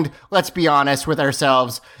 And let's be honest with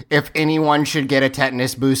ourselves, if anyone should get a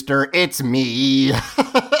tetanus booster, it's me.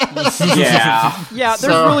 Yeah. Yeah, there's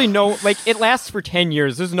really no, it lasts for 10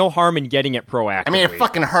 years. There's no harm in getting it proactively. I mean, it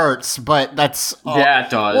fucking hurts, but that's... Yeah, it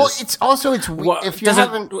does. Well, it's if you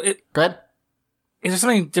haven't... Go ahead. Is there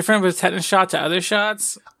something different with tetanus shot to other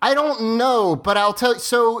shots? I don't know, but I'll tell you.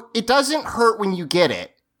 So it doesn't hurt when you get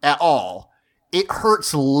it at all. It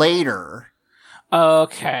hurts later.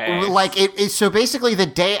 Okay. So basically the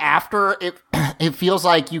day after, it feels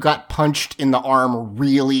like you got punched in the arm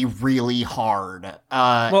really, really hard.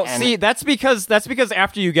 That's because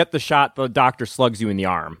after you get the shot, the doctor slugs you in the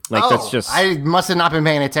arm. That's just... I must have not been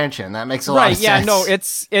paying attention. That makes a lot of sense. Right, yeah, no,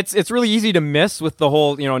 it's really easy to miss with the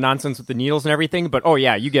whole, nonsense with the needles and everything, but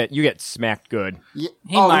you get smacked good. He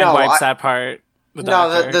wipes that part.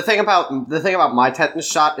 The thing about my tetanus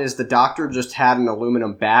shot is the doctor just had an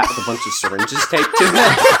aluminum bat with a bunch of syringes taped to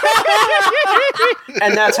it,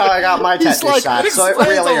 and that's how I got my tetanus shot. So it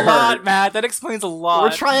really hurt. Lot, Matt. That explains a lot.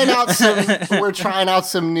 We're trying out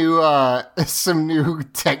some new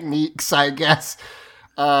techniques, I guess.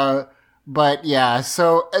 But yeah.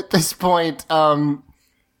 So at this point, God,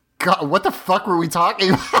 what the fuck were we talking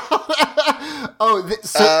about?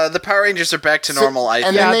 The Power Rangers are back to normal.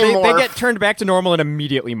 And then they get turned back to normal and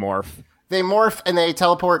immediately morph. They morph and they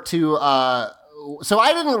teleport to. So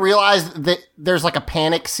I didn't realize that there's a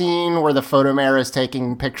panic scene where the Photomare is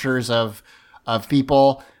taking pictures of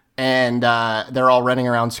people and they're all running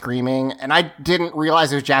around screaming. And I didn't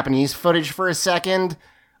realize it was Japanese footage for a second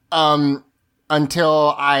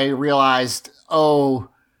until I realized,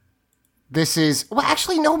 this is... Well,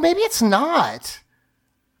 actually, no, maybe it's not.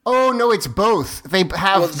 Oh, no, it's both. They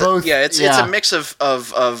have both. Yeah, it's a mix of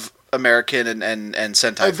American and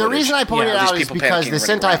Sentai footage. The reason I pointed it out is because the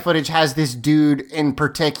Sentai footage has this dude in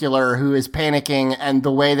particular who is panicking, and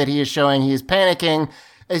the way that he is showing he is panicking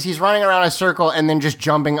is he's running around a circle and then just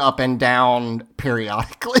jumping up and down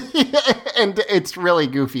periodically. And it's really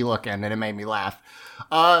goofy looking, and it made me laugh.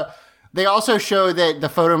 They also show that the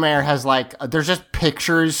Photomare has there's just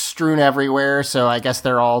pictures strewn everywhere, so I guess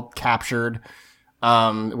they're all captured,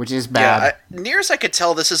 which is bad. Yeah, near as I could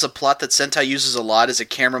tell, this is a plot that Sentai uses a lot as a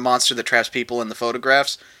camera monster that traps people in the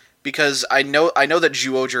photographs, because I know that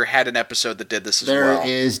Zyuohger had an episode that did this as well. There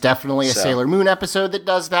is definitely a Sailor Moon episode that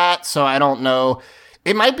does that, so I don't know.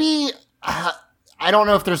 It might be... I don't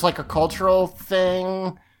know if there's a cultural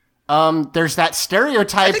thing... there's that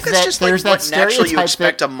stereotype I think that's just what naturally you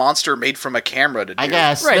expect that, a monster made from a camera to do. I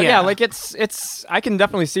guess. Right, yeah, it's I can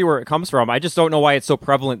definitely see where it comes from. I just don't know why it's so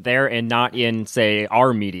prevalent there and not in, say,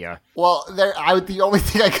 our media. Well, the only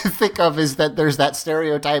thing I could think of is that there's that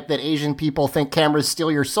stereotype that Asian people think cameras steal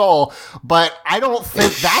your soul, but I don't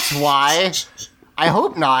think that's why. I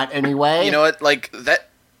hope not, anyway. You know what, that...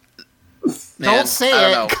 Man, don't say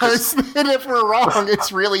it, because then if we're wrong,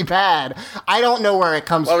 it's really bad. I don't know where it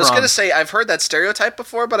comes from. I was going to say, I've heard that stereotype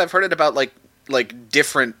before, but I've heard it about,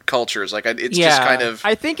 different cultures. It's just kind of...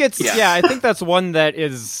 I think it's... Yeah, I think that's one that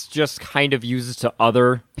is just kind of used to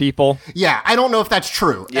other people. Yeah, I don't know if that's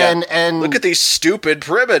true. Yeah. And look at these stupid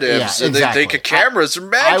primitives. Yeah, exactly. They think of cameras are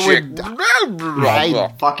magic.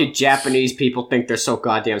 Fucking Japanese people think they're so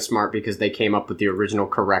goddamn smart because they came up with the original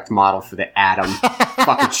correct model for the atom.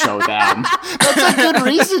 Fucking show them. That's a good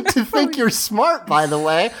reason to think you're smart, by the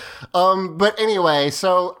way. But anyway,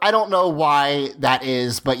 so I don't know why that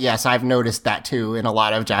is, but yes, I've noticed that too in a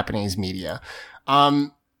lot of Japanese media.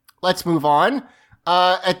 Let's move on.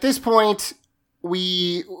 At this point,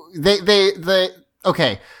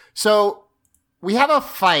 okay, so we have a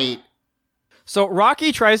fight. So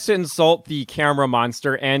Rocky tries to insult the camera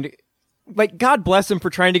monster, and God bless him for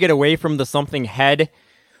trying to get away from the something head.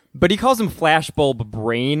 But he calls him Flashbulb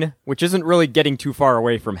Brain, which isn't really getting too far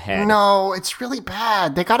away from head. No, it's really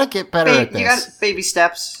bad. They gotta get better at this. You got baby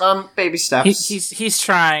steps. Baby steps. He's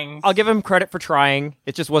trying. I'll give him credit for trying.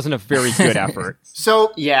 It just wasn't a very good effort.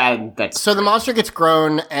 So the monster gets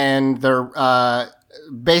grown, and they're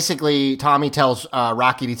basically Tommy tells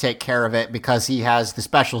Rocky to take care of it because he has the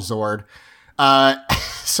special Zord.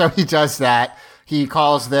 So he does that. He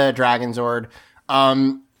calls the Dragon Zord.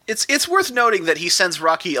 It's worth noting that he sends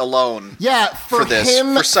Rocky alone. Yeah, for this,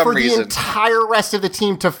 him, for some reason. the entire rest of the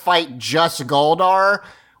team to fight just Goldar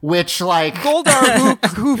which like Goldar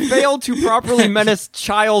who failed to properly menace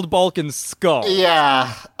Child Bulkin's skull.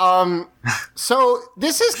 Yeah. So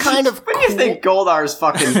this is kind of What do you think Goldar's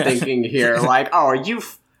fucking thinking here? Like, oh, are you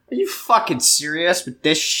fucking serious with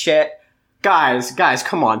this shit? Guys,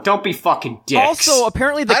 come on, don't be fucking dicks. Also,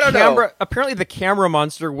 apparently the camera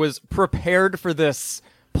monster was prepared for this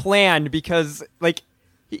plan because like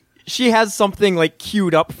she has something like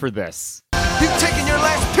queued up for this. You've taken your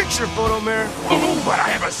last picture, Photomare. Oh, but I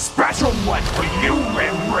have a special one for you,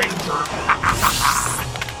 Red Ranger.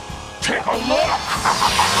 Take a look.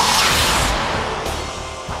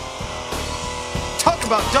 Talk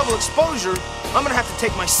about double exposure. I'm gonna have to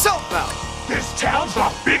take myself out. This town's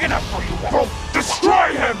not big enough for you. Go destroy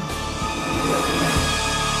him.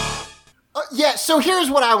 yeah, so here's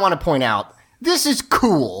what I want to point out. This is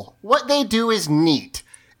cool. What they do is neat.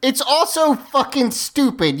 It's also fucking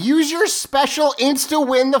stupid. Use your special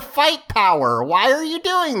insta-win the fight power. Why are you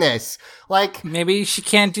doing this? Like, maybe she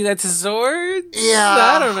can't do that to Zords? Yeah.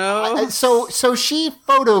 I don't know. So she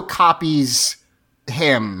photocopies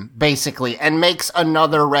him, basically, and makes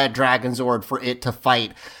another Red Dragon Zord for it to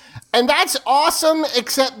fight. And that's awesome,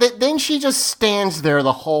 except that then she just stands there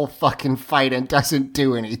the whole fucking fight and doesn't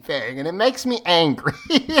do anything. And it makes me angry.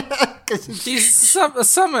 She's a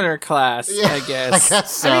summoner class, I guess. I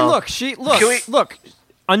guess so. I mean, look.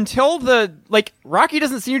 Until Rocky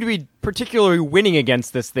doesn't seem to be particularly winning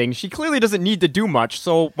against this thing. She clearly doesn't need to do much,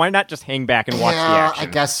 so why not just hang back and watch the action?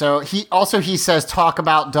 I guess so. He says, talk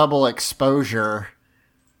about double exposure.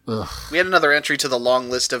 Ugh. We had another entry to the long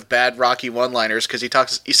list of bad Rocky one-liners because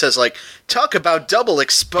he says like, talk about double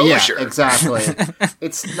exposure. Yeah, exactly.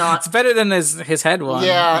 It's better than his head one.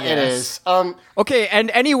 Yeah, it is. Okay, and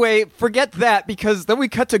anyway, forget that because then we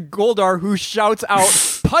cut to Goldar who shouts out,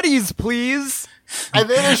 "Putties, please!" And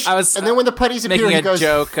then when the putties appear, he goes,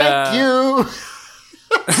 joke, "Thank you."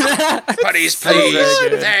 Putties,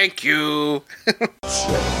 please. Thank you.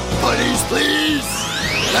 Putties, please.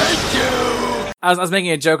 Thank you. I was making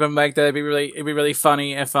a joke on Mike that it'd be really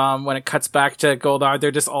funny if when it cuts back to Goldar, they're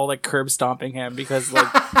just all like curb stomping him because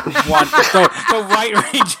like the White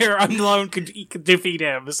Ranger alone could defeat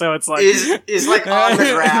him. So it's like is like on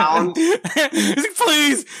the ground. He's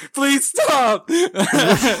like, please stop.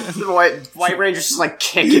 The White Ranger's just like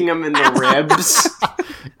kicking him in the ribs.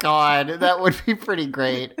 God, that would be pretty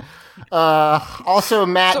great. Also,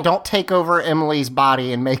 Matt, don't take over Emily's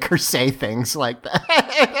body and make her say things like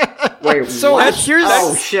that. Wait, so what? Here's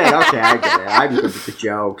oh shit! Okay, I get it. I'm good with the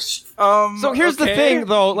jokes. So here's the thing,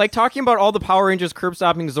 though. Like talking about all the Power Rangers curb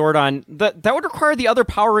stopping Zordon, that would require the other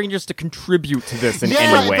Power Rangers to contribute to this in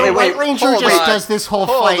any way. The White Ranger just does this whole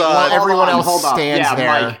fight while everyone else stands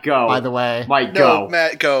there. Mike, go. By the way, Mike, go. No,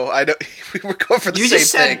 Matt, go. I know we were going for the you same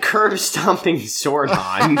just thing. said curb stomping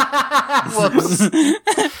Zordon.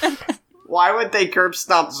 Whoops. Why would they curb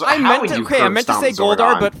stomp? I meant to say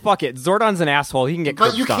Goldar, but fuck it. Zordon's an asshole. He can get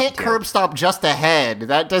curb stomped. But you can't curb stomp just a head.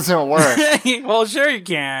 That doesn't work. Well, sure you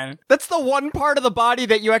can. That's the one part of the body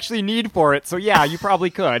that you actually need for it. So yeah, you probably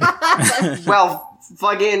could. Well,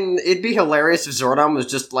 fucking, it'd be hilarious if Zordon was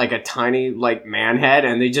just like a tiny like man head,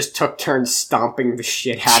 and they just took turns stomping the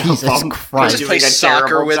shit out of him. Christ. Just play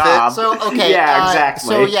soccer with it. So okay, yeah, exactly.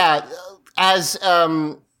 So yeah, as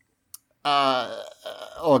oh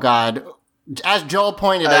god. As Joel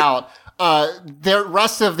pointed out, the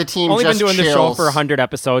rest of the team only just been doing chills. the show for 100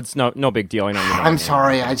 episodes. No big deal. I know. I'm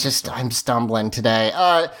sorry. I'm stumbling today.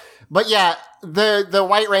 But yeah, the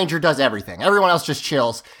White Ranger does everything. Everyone else just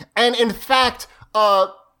chills. And in fact,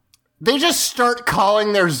 they just start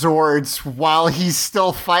calling their Zords while he's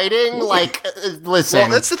still fighting. Like, listen. Well,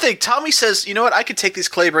 that's the thing. Tommy says, you know what? I could take these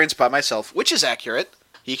Claybrains by myself, which is accurate.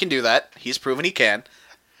 He can do that. He's proven he can.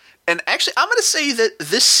 And actually, I'm going to say that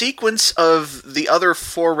this sequence of the other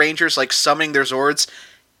four Rangers, like, summoning their Zords,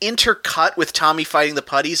 intercut with Tommy fighting the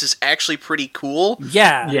Putties is actually pretty cool.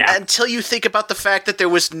 Yeah. Until you think about the fact that there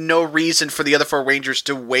was no reason for the other four Rangers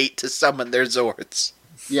to wait to summon their Zords.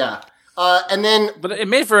 Yeah. And then... But it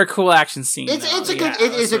made for a cool action scene. It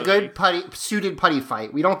is a good suited putty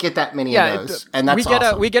fight. We don't get that many of those. And that's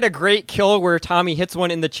awesome. We get a great kill where Tommy hits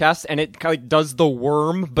one in the chest and it kind of does the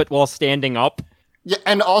worm, but while standing up. Yeah,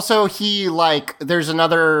 and also he, like, there's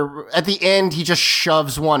another, at the end, he just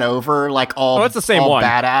shoves one over, like, all, it's the same one.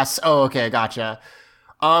 Badass. Oh, okay, gotcha.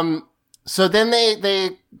 So then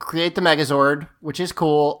they create the Megazord, which is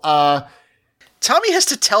cool. Tommy has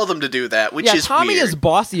to tell them to do that, which is Tommy weird. is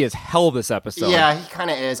bossy as hell this episode. Yeah, he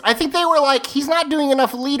kind of is. I think they were like, he's not doing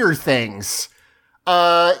enough leader things.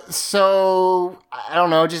 So, I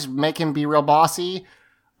don't know, just make him be real bossy.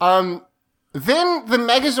 Then the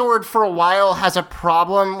Megazord for a while has a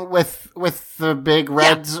problem with the big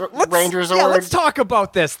red Ranger Zord. Yeah, let's talk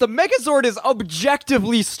about this. The Megazord is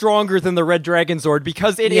objectively stronger than the Red Dragon Zord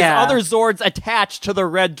because it is other Zords attached to the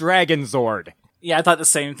Red Dragon Zord. Yeah, I thought the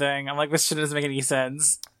same thing. I'm like, this shit doesn't make any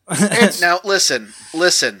sense. Now, listen.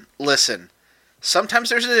 Sometimes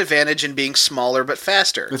there's an advantage in being smaller but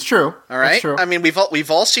faster. It's true. All right. It's true. I mean, we've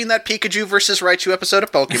all seen that Pikachu versus Raichu episode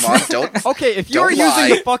of Pokemon. Don't. Okay, if you're using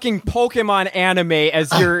the fucking Pokemon anime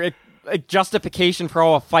as your justification for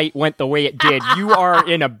how a fight went the way it did, you are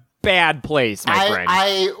in a bad place, my friend.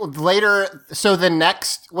 So the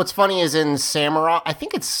next, what's funny is in Samurai, I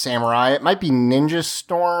think it's Samurai, it might be Ninja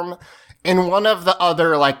Storm, in one of the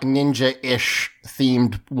other, like, ninja-ish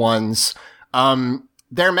themed ones,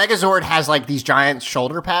 their Megazord has, like, these giant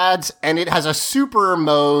shoulder pads, and it has a super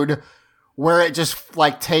mode where it just,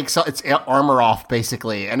 like, takes its armor off,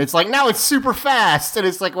 basically. And it's like, now it's super fast! And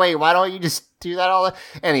it's like, wait, why don't you just do that all the...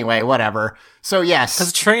 Anyway, whatever. So, yes.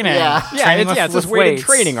 Because training. Yeah. It's just weighted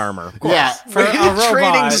training armor, of course. Yeah. For a robot.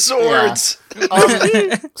 Training swords!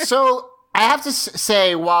 Yeah. So... I have to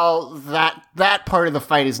say, while that part of the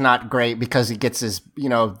fight is not great because it gets the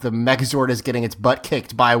Megazord is getting its butt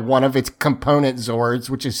kicked by one of its component Zords,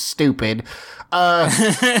 which is stupid.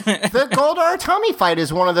 The Goldar Tommy fight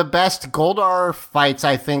is one of the best Goldar fights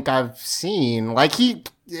I think I've seen. Like,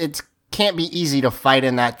 it can't be easy to fight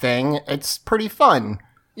in that thing. It's pretty fun.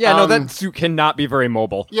 Yeah, no, that suit cannot be very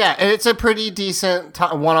mobile. Yeah, it's a pretty decent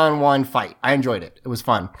one-on-one fight. I enjoyed it. It was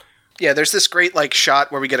fun. Yeah, there's this great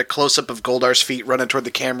shot where we get a close-up of Goldar's feet running toward the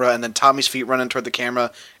camera, and then Tommy's feet running toward the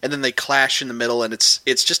camera, and then they clash in the middle, and it's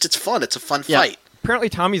fun. It's a fun fight. Apparently,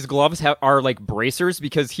 Tommy's gloves are like bracers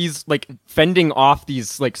because he's like fending off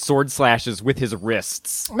these like sword slashes with his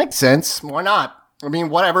wrists. Makes sense. Why not? I mean,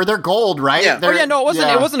 whatever. They're gold, right? Yeah.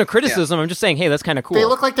 It wasn't a criticism. I'm just saying, hey, that's kind of cool. They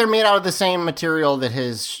look like they're made out of the same material that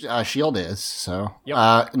his shield is, so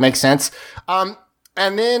it makes sense. And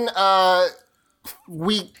then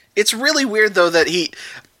It's really weird, though, that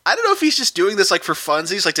I don't know if he's just doing this, for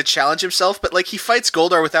funsies, to challenge himself, but, he fights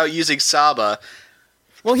Goldar without using Saba.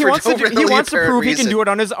 Well, he wants to prove he can do it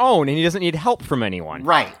on his own, and he doesn't need help from anyone.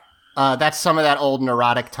 Right. That's some of that old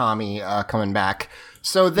neurotic Tommy coming back.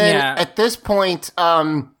 So then, at this point,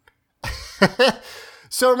 so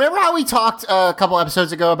remember how we talked a couple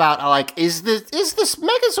episodes ago about, is this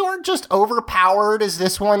Megazord just overpowered? Is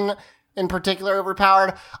this one... in particular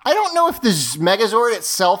overpowered? I don't know if the Megazord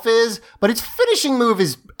itself is, but its finishing move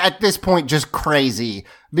is, at this point, just crazy.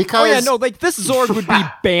 Because... this Zord would be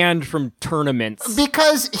banned from tournaments.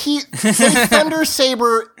 Because they Thunder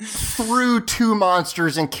Saber threw two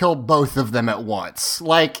monsters and killed both of them at once.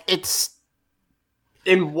 It's...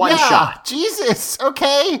 in one shot. Jesus,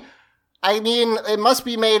 okay. I mean, it must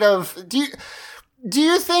be made of... Do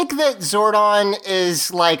you think that Zordon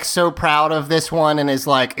is, so proud of this one and is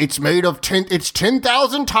it's made of it's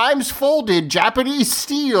 10,000 times folded Japanese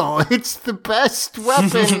steel. It's the best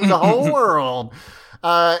weapon in the whole world.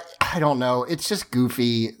 I don't know. It's just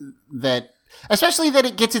goofy especially that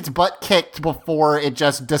it gets its butt kicked before it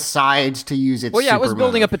just decides to use its it was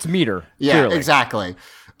building up its meter. Yeah, clearly. Exactly.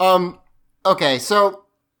 Okay, so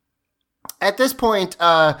at this point,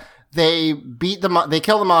 they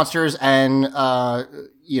kill the monsters, and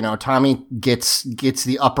Tommy gets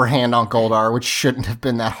the upper hand on Goldar, which shouldn't have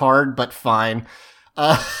been that hard, but fine.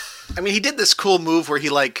 I mean, he did this cool move where he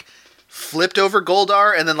flipped over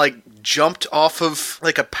Goldar and then jumped off of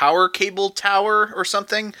a power cable tower or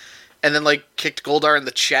something, and then kicked Goldar in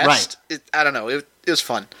the chest. Right. I don't know. It was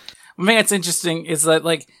fun. I mean, it's interesting is that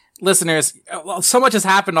listeners, so much has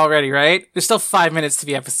happened already, right? There's still 5 minutes to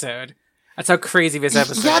the episode. That's how crazy this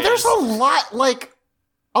episode is. Yeah, there's a lot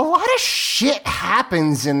of shit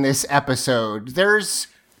happens in this episode. There's...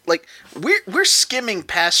 we're skimming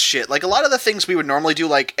past shit. A lot of the things we would normally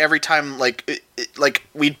do, every time,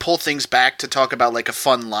 we'd pull things back to talk about, a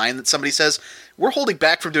fun line that somebody says, we're holding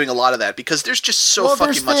back from doing a lot of that because there's just so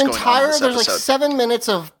fucking much going on in this episode. There's 7 minutes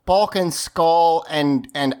of Bulk and Skull and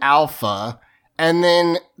Alpha, and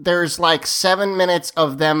then there's 7 minutes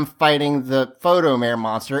of them fighting the Photomare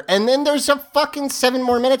monster, and then there's a fucking 7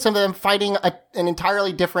 more minutes of them fighting an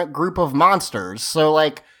entirely different group of monsters. So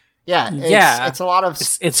it's a lot of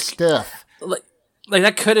stuff.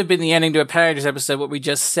 That could have been the ending to a Power Rangers episode, what we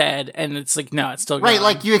just said, and it's no, it's still going.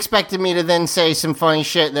 Right, you expected me to then say some funny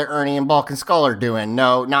shit that Ernie and Bulk and Skull are doing.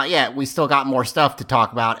 No, not yet. We still got more stuff to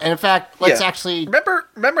talk about. And in fact, let's actually...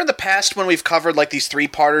 Remember in the past when we've covered, these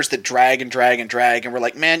 3-parters that drag and drag and drag, and we're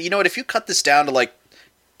man, you know what, if you cut this down to,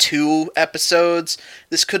 2 episodes.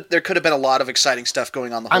 There could have been a lot of exciting stuff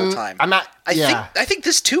going on the whole time. I think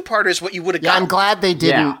this 2-parter is what you would have gotten. I'm glad they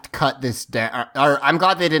didn't cut this down. Or I'm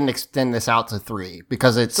glad they didn't extend this out to 3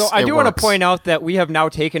 because it's. So I do want to point out that we have now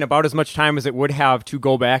taken about as much time as it would have to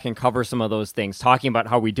go back and cover some of those things, talking about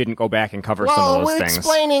how we didn't go back and cover some of those we're things.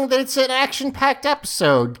 Explaining that it's an action-packed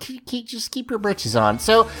episode. Just keep your britches on.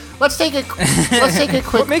 So let's take a quick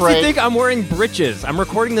What makes break. you think I'm wearing britches? I'm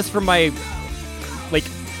recording this from my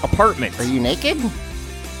apartment. Are you naked?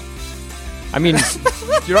 I mean,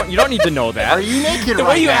 you don't need to know that. Are you naked right now? The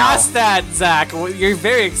way you asked that, Zach, you're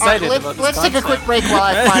very excited about this Let's take a quick break while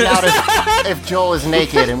I find out if Joel is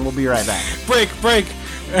naked, and we'll be right back. Break.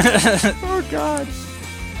 Oh, God.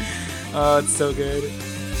 Oh, it's so good.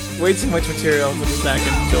 Way too much material for the Zach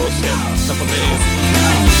and Joel shit in a couple days.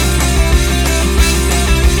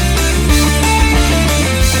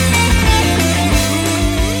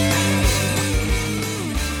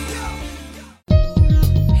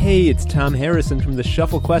 Hey, it's Tom Harrison from the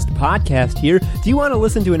Shuffle Quest podcast here. Do you want to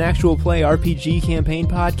listen to an actual play RPG campaign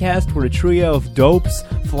podcast where a trio of dopes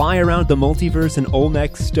fly around the multiverse in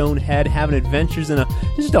Olmec Stonehead, having adventures in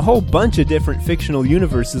just a whole bunch of different fictional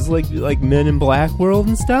universes like Men in Black World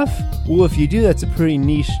and stuff? Well, if you do, that's a pretty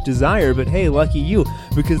niche desire, but hey, lucky you,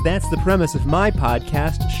 because that's the premise of my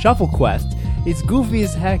podcast, Shuffle Quest. It's goofy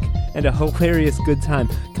as heck and a hilarious good time.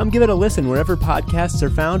 Come give it a listen wherever podcasts are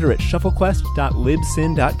found or at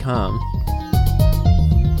shufflequest.libsyn.com.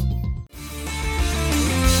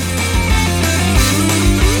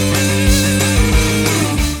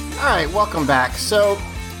 All right, welcome back. So,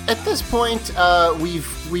 at this point,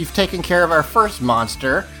 we've taken care of our first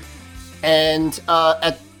monster, and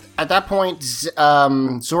at that point,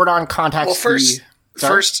 Zordon contacts.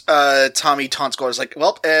 First, Tommy taunts Goldar. Like,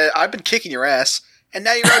 well, I've been kicking your ass, and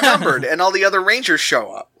now you're outnumbered, and all the other Rangers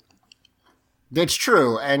show up. It's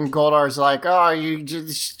true, and Goldar's like, "Oh, you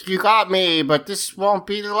got me, but this won't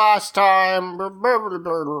be the last time."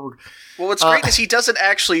 Well, what's great is he doesn't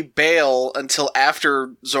actually bail until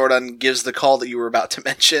after Zordon gives the call that you were about to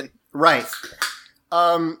mention. Right.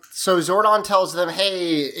 So Zordon tells them,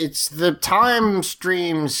 "Hey, it's the time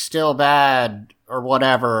stream's still bad, or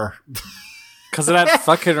whatever." Because of that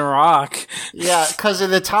fucking rock. Yeah, because of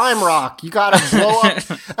the time rock. You gotta blow up.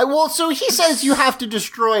 Well, so he says you have to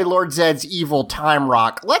destroy Lord Zed's evil time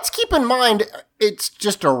rock. Let's keep in mind, it's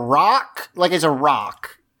just a rock. Like, it's a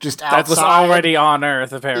rock. Just outside. That was already on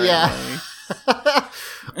Earth, apparently. Yeah.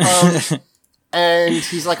 And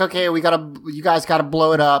he's like, okay, you guys gotta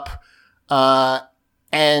blow it up.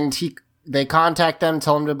 And they contact them,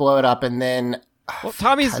 tell them to blow it up, and then... Well,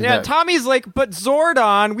 Tommy's like, but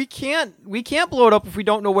Zordon, we can't blow it up if we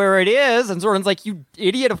don't know where it is. And Zordon's like, you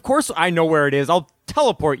idiot! Of course I know where it is. I'll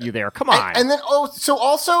teleport you there. Come on. And then so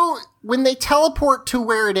also when they teleport to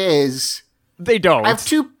where it is, they don't. I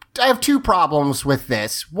have two problems with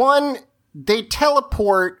this. One, they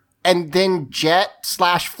teleport and then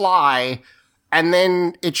jet/fly, and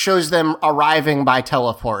then it shows them arriving by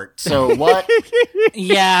teleport. So what?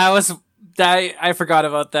 Yeah, I forgot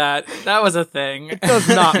about that. That was a thing. It does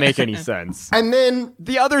not make any sense. And then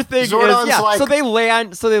the other thing Zordon's is, like, so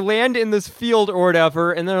they land in this field or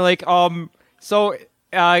whatever, and they're like, it's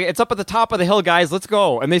up at the top of the hill, guys. Let's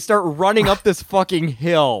go. And they start running up this fucking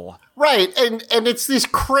hill. Right, and it's this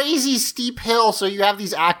crazy steep hill, so you have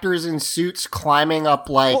these actors in suits climbing up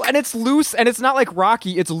like... Well, and it's loose, and it's not like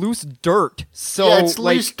Rocky, it's loose dirt. So yeah, it's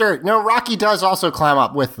loose dirt. No, Rocky does also climb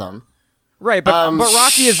up with them. Right, but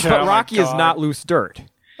Rocky is not loose dirt.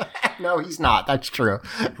 No, he's not. That's true.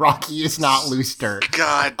 Rocky is not loose dirt.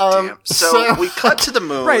 God damn. So we cut to the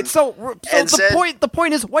moon. Right. So the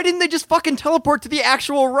point is, why didn't they just fucking teleport to the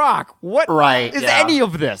actual rock? What is any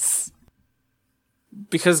of this?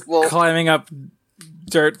 Because climbing up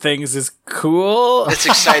dirt things is cool. It's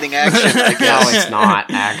exciting action, I guess. No, it's not,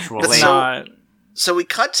 actually. It's not. So we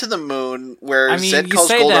cut to the moon where I mean, Zed calls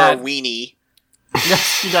say Goldar that. a weenie.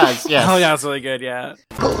 Yes, he does, yes. Oh, yeah, that's really good, yeah.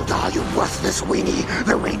 Goldar, you worthless weenie.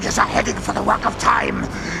 The Rangers are heading for the Rock of Time.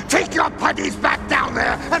 Take your putties back down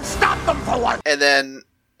there and stop them for once. And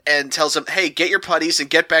tells him, hey, get your putties and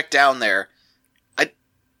get back down there.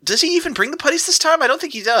 Does he even bring the putties this time? I don't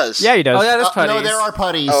think he does. Yeah, he does. Oh, yeah, there's putties. No, there are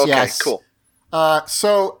putties, okay, yes. Cool.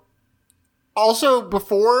 So, also,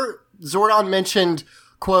 before Zordon mentioned,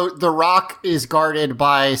 quote, the rock is guarded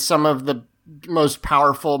by some of the most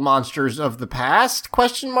powerful monsters of the past, ?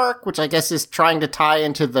 Which I guess is trying to tie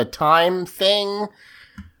into the time thing.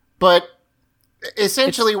 But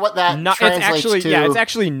essentially what that translates to... Yeah, it's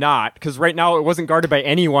actually not, because right now it wasn't guarded by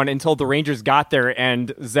anyone until the Rangers got there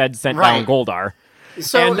and Zed sent down Goldar.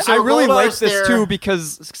 So I really like Goldar's this there. too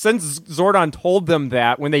because since Zordon told them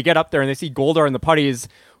that when they get up there and they see Goldar and the putties,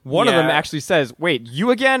 one of them actually says, "Wait,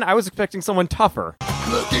 you again? I was expecting someone tougher."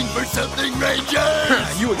 Looking for something, Ranger?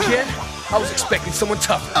 You again? I was expecting someone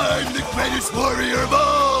tougher. I'm the greatest warrior of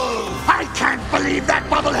all! I can't believe that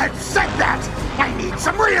bubblehead said that! I need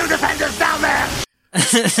some real defenders down there!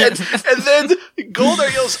 and then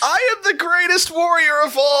Goldar yells, "I am the greatest warrior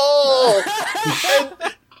of all!"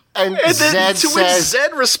 And then Zed to which says,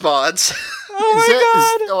 Zed responds,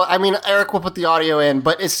 I mean, Eric will put the audio in,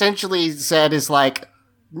 but essentially Zed is like,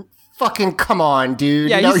 fucking come on, dude.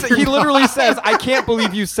 Yeah, No, he you're literally not." says, "I can't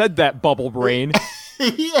believe you said that, Bubble Brain."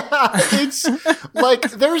 Yeah, it's like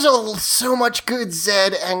there's so much good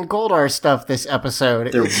Zed and Goldar stuff this episode.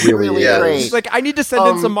 It's really great. He's like, I need to send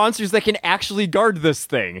in some monsters that can actually guard this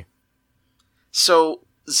thing. So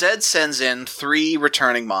Zed sends in 3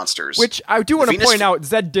 returning monsters. Which I do want to Venus- point out,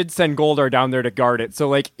 Zed did send Goldar down there to guard it. So,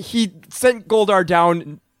 like, he sent Goldar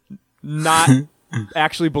down not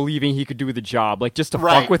actually believing he could do the job. Like, just to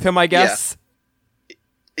fuck with him, I guess.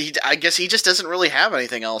 Yeah. I guess he just doesn't really have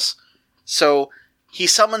anything else. So he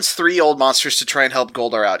summons 3 old monsters to try and help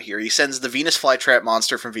Goldar out here. He sends the Venus Flytrap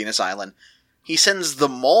monster from Venus Island. He sends the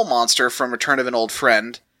Mole monster from Return of an Old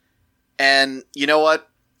Friend. And you know what?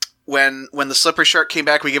 When the Slippery Shark came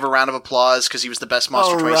back, we give a round of applause because he was the best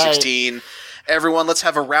monster 2016. Everyone, let's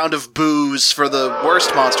have a round of boos for the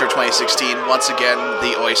worst monster 2016. Once again,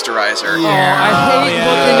 the Oysterizer. Yeah. Oh, I hate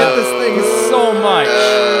looking at this thing so much.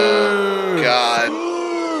 God.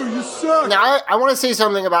 Now, I want to say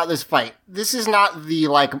something about this fight. This is not the,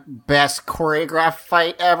 like, best choreographed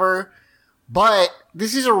fight ever, but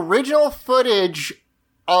this is original footage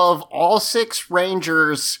of all 6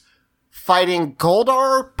 Rangers fighting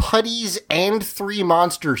Goldar, Putties, and 3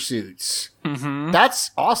 monster suits. Mm-hmm.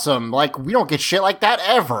 That's awesome. Like, we don't get shit like that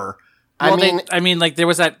ever. Well, I mean, like, there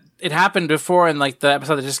was that... It happened before in, like, the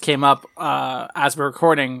episode that just came up as we're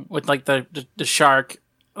recording with, like, the shark...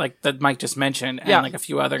 like that Mike just mentioned, and like a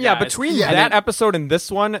few other guys. Yeah, between that episode and this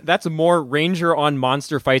one, that's more Ranger on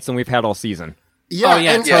monster fights than we've had all season. Yeah,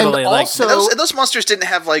 totally. And also, those monsters didn't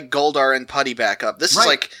have like Goldar and Putty backup. This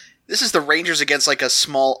is the Rangers against like a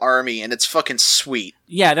small army, and it's fucking sweet.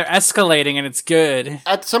 Yeah, they're escalating, and it's good.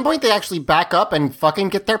 At some point, they actually back up and fucking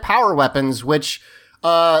get their power weapons, which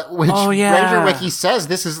Ranger Wiki says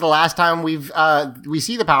this is the last time we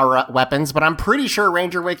see the power weapons, but I'm pretty sure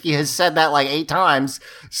Ranger Wiki has said that like 8 times.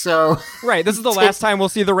 So right, this is the last time we'll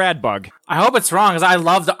see the rad bug. I hope it's wrong because I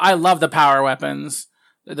love the power weapons.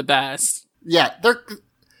 They're the best. Yeah,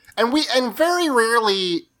 and very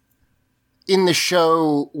rarely in the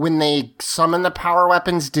show when they summon the power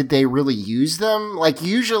weapons did they really use them. Like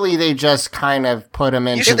usually they just kind of put them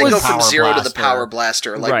into usually the they go power from 0 blaster. to the power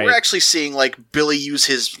blaster. Like we're actually seeing like Billy use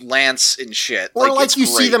his lance and shit. Or like it's you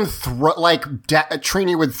great. see them throw, like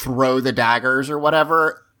Trini would throw the daggers or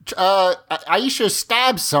whatever. Aisha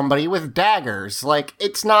stabs somebody with daggers. Like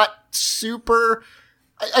it's not super.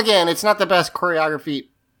 Again, it's not the best choreography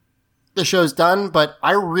the show's done, but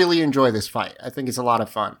I really enjoy this fight. I think it's a lot of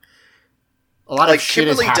fun. A lot like of shit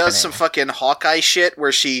Kimberly is happening. does some fucking Hawkeye shit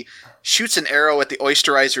where she shoots an arrow at the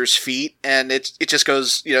Oysterizer's feet, and it just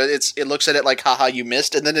goes, it looks at it like, haha, you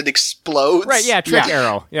missed, and then it explodes. Right, yeah, trick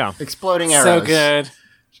arrow. Yeah. Exploding arrows. So good.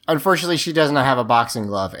 Unfortunately, she doesn't have a boxing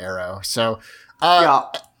glove arrow, so...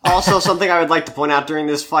 Also, something I would like to point out during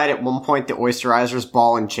this fight, at one point the Oysterizer's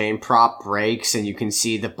ball and chain prop breaks, and you can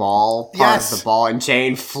see the part of the ball and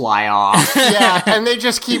chain fly off. Yeah, and they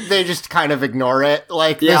just kind of ignore it.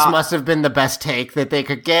 Like, this must have been the best take that they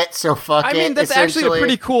could get, so fuck it. I mean, that's actually a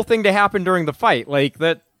pretty cool thing to happen during the fight. Like,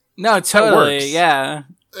 that... No, totally, yeah.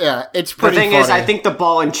 Yeah, it's pretty The thing funny. is, I think the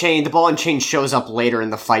ball and chain shows up later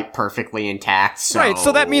in the fight perfectly intact, so... Right,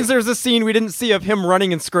 so that means there's a scene we didn't see of him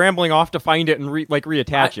running and scrambling off to find it and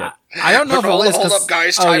reattach it. I don't know if it was... Hold up,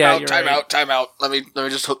 guys. Time out. Let me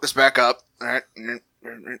just hook this back up. All right.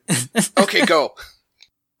 Okay, go.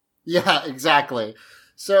 Yeah, exactly.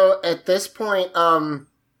 So, at this point,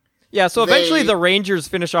 Yeah, so eventually the Rangers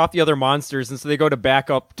finish off the other monsters, and so they go to back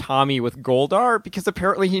up Tommy with Goldar, because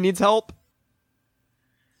apparently he needs help.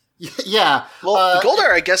 Yeah. Well,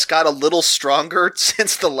 Goldar, I guess, got a little stronger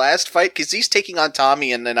since the last fight, because he's taking on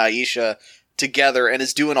Tommy and then Aisha together and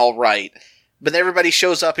is doing all right. But then everybody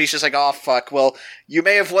shows up, he's just like, oh, fuck, well, you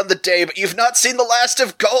may have won the day, but you've not seen the last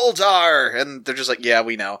of Goldar! And they're just like, yeah,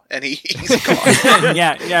 we know. And he's gone.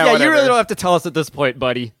 yeah, you really don't have to tell us at this point,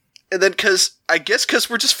 buddy. And then, because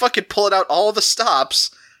we're just fucking pulling out all the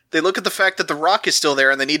stops, they look at the fact that the rock is still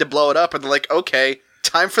there and they need to blow it up, and they're like, okay,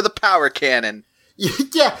 time for the power cannon.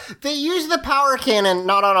 Yeah, they use the power cannon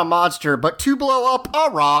not on a monster, but to blow up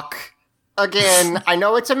a rock. again, I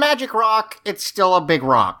know it's a magic rock. It's still a big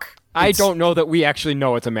rock. I don't know that we actually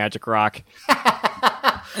know it's a magic rock.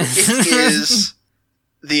 It is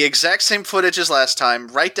the exact same footage as last time,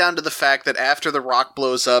 right down to the fact that after the rock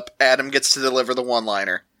blows up, Adam gets to deliver the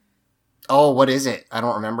one-liner. Oh, what is it? I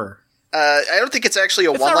don't remember. I don't think it's actually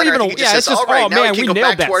a It's one-liner. not even I think he just says, all right, now we can go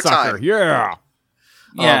back to our sucker. time. Yeah.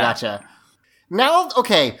 Oh, gotcha. Now,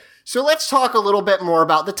 okay, so let's talk a little bit more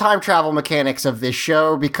about the time travel mechanics of this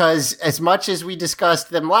show, because as much as we discussed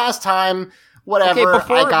them last time, whatever,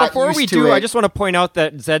 Okay, before we do, it. I just want to point out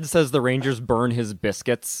that Zed says the Rangers burn his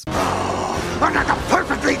biscuits. Another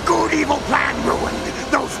perfectly good evil plan ruined.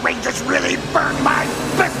 Those Rangers really burned my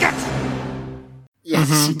biscuits.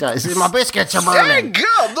 Yes, he does. My biscuits are burning. Dang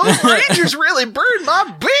gum, those Rangers really burned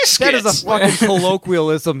my biscuits. That is a fucking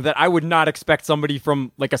colloquialism that I would not expect somebody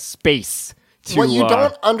from, like, a space to... What you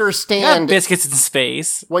don't understand... biscuits in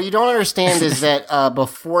space. What you don't understand is that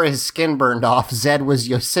before his skin burned off, Zed was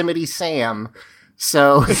Yosemite Sam.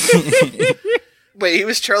 So... Wait, he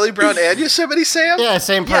was Charlie Brown and Yosemite Sam? Yeah,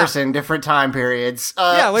 same person, different time periods.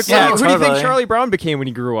 who do you think Charlie Brown became when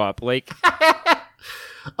he grew up? Like...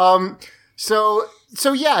 So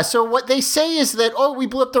what they say is that, oh, we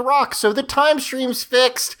blew up the rock, so the time stream's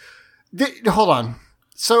fixed. Hold on.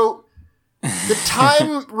 So the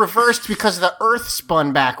time reversed because the Earth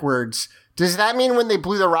spun backwards. Does that mean when they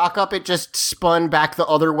blew the rock up, it just spun back the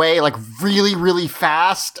other way, like really, really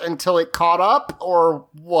fast until it caught up, or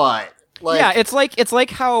what? Like, yeah, it's like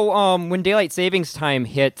how when daylight savings time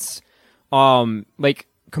hits, like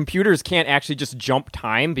computers can't actually just jump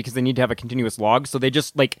time because they need to have a continuous log, so they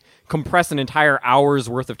just like compress an entire hour's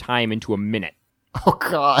worth of time into a minute. Oh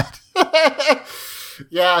God.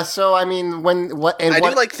 Yeah, so I mean, I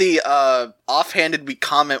do like the offhanded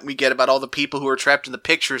comment we get about all the people who are trapped in the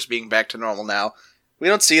pictures being back to normal now. We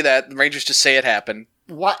don't see that. The Rangers just say it happened.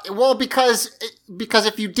 What? Well, because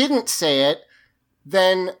if you didn't say it,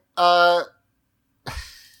 then no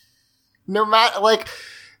matter, like,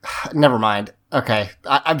 never mind. Okay,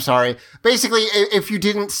 I'm sorry. Basically, if you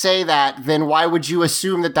didn't say that, then why would you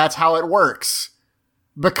assume that that's how it works?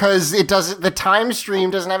 Because it doesn't. The time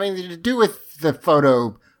stream doesn't have anything to do with the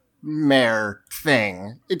photo mare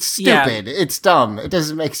thing. It's stupid. Yeah. It's dumb. It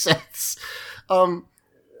doesn't make sense.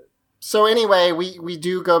 So anyway, we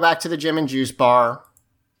do go back to the Gym and Juice bar.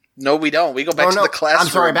 No, we don't. We go back to the classroom. I'm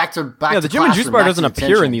sorry, back to the Gym and Juice bar doesn't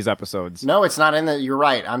appear in these episodes. No, it's not in the. You're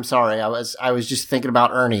right. I'm sorry. I was just thinking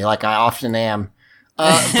about Ernie, like I often am.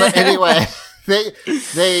 But anyway,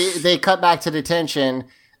 they cut back to detention,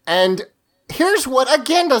 and here's what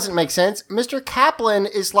again doesn't make sense. Mr. Kaplan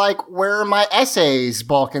is like, "Where are my essays,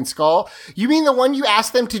 Bulk and Skull? You mean the one you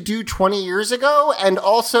asked them to do 20 years ago? And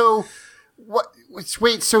also, what?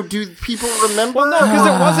 Wait, so do people remember? Well, no,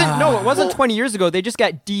 because it wasn't 20 years ago. They just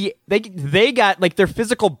got they got like their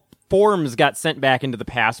physical forms got sent back into the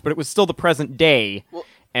past, but it was still the present day. Well,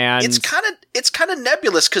 and it's kind of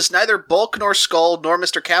nebulous because neither Bulk nor Skull nor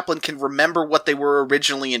Mr. Kaplan can remember what they were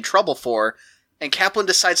originally in trouble for. And Kaplan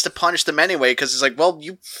decides to punish them anyway because he's like, well,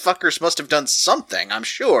 you fuckers must have done something, I'm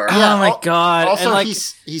sure. Yeah, oh my God. Also, and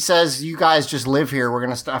he says, you guys just live here. We're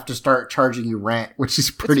going to have to start charging you rent, which is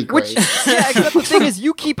pretty great. Yeah, except the thing is,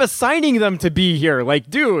 you keep assigning them to be here. Like,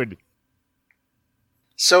 dude.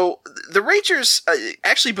 So, the Rangers,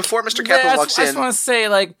 actually, before Mr. Kaplan walks in... I just want to say,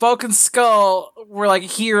 like, Bulk and Skull were, like,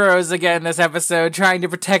 heroes again this episode, trying to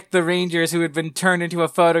protect the Rangers who had been turned into a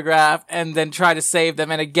photograph and then try to save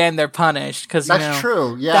them, and again, they're punished, because, That's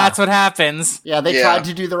true, yeah. That's what happens. Yeah, they tried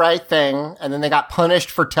to do the right thing, and then they got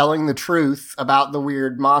punished for telling the truth about the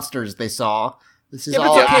weird monsters they saw. This is all but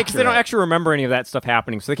it's okay, accurate. because they don't actually remember any of that stuff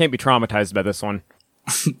happening, so they can't be traumatized by this one.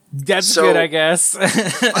 That's good, I guess.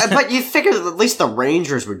 But you figure that at least the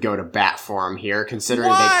Rangers would go to bat for him here, considering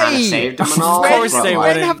they kind of saved him and all. Of course they When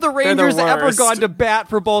wouldn't. have the Rangers ever gone to bat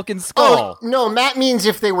for Bulk and Skull? Oh, no, Matt means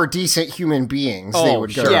if they were decent human beings, they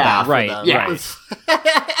would go to bat for them. Right.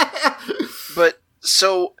 But,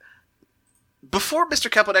 so, before Mr.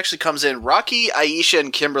 Kaplan actually comes in, Rocky, Aisha,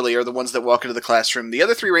 and Kimberly are the ones that walk into the classroom. The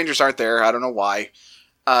other three Rangers aren't there. I don't know why.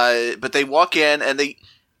 But they walk in, and they...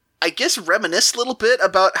 I guess reminisce a little bit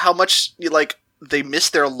about how much they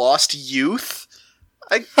miss their lost youth.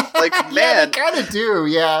 Man, yeah, they kind of do.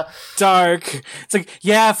 Yeah, dark. It's like,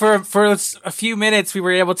 yeah, for a few minutes we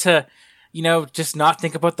were able to, just not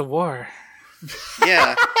think about the war.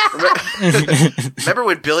 Yeah, remember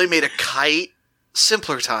when Billy made a kite?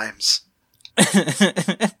 Simpler times.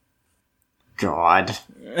 God.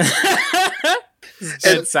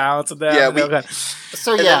 Good silence of that. Yeah, then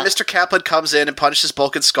Mr. Kaplan comes in and punishes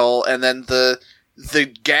Bulk and Skull, and then the the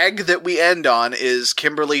gag that we end on is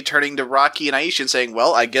Kimberly turning to Rocky and Aisha and saying,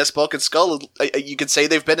 well, I guess Bulk and Skull, you could say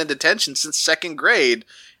they've been in detention since 2nd grade.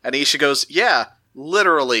 And Aisha goes, yeah,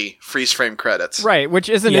 literally freeze frame credits. Right, which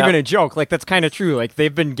isn't even a joke. Like, that's kind of true. Like,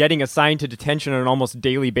 they've been getting assigned to detention on an almost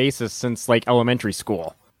daily basis since, like, elementary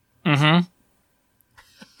school. Mm-hmm.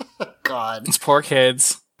 God. It's poor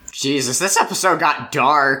kids. Jesus, this episode got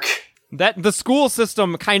dark. That the school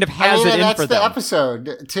system kind of has it in for them. That's the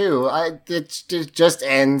episode, too. It just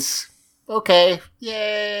ends. Okay.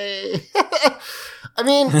 Yay. I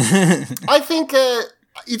mean, I think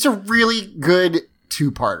it's a really good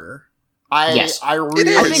two-parter. I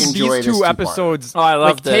really enjoy these two episodes. Oh, I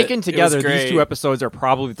love it. Taken together, these 2 episodes are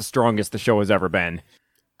probably the strongest the show has ever been.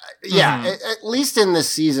 Yeah, at least in this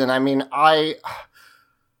season. I mean,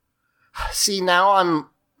 see, now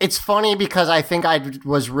it's funny because I think I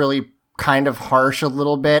was really kind of harsh a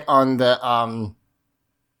little bit on the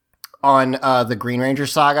Green Ranger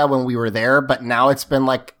saga when we were there, but now it's been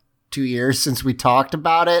like 2 years since we talked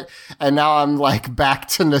about it, and now I'm like back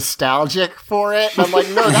to nostalgic for it. And I'm like,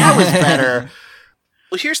 no, that was better.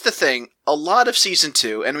 Well, here's the thing. A lot of season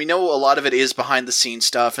 2, and we know a lot of it is behind the scenes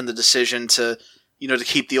stuff and the decision to, to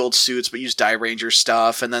keep the old suits but use Die Ranger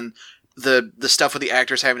stuff, and then the stuff with the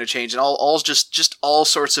actors having to change, and all just all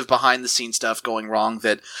sorts of behind the scenes stuff going wrong,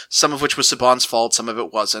 that some of which was Saban's fault, some of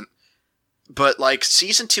it wasn't. But like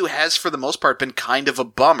season 2 has for the most part been kind of a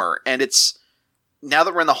bummer, and it's now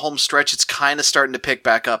that we're in the home stretch, it's kind of starting to pick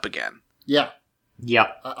back up again. Yeah.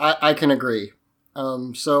 Yep. I can agree.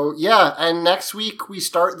 So yeah, and next week we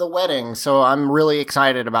start the wedding, so I'm really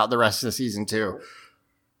excited about the rest of the season too.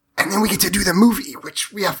 And then we get to do the movie,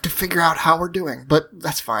 which we have to figure out how we're doing, but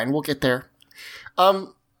that's fine. We'll get there. I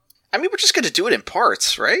mean, we're just going to do it in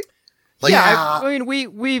parts, right? Like, yeah. I mean,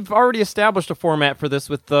 we've already established a format for this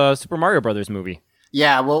with the Super Mario Brothers movie.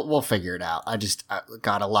 Yeah, we'll figure it out. I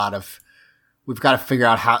got a lot of. We've got to figure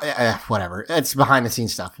out how. Whatever. It's behind the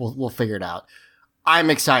scenes stuff. We'll figure it out.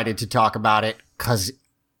 I'm excited to talk about it because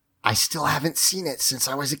I still haven't seen it since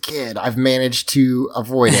I was a kid. I've managed to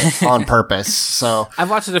avoid it on purpose. So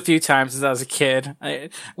I've watched it a few times since I was a kid.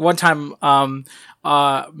 One time, me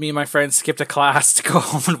and my friends skipped a class to go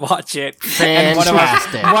home and watch it.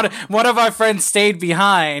 Fantastic. And one of our friends stayed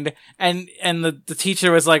behind, and the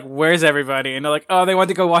teacher was like, "Where's everybody?" And they're like, "Oh, they went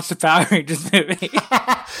to go watch the Power Rangers movie."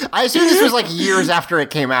 I assume this was like years after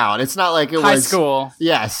it came out. It's not like it was high school.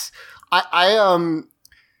 Yes, I'm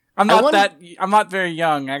not very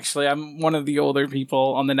young, actually. I'm one of the older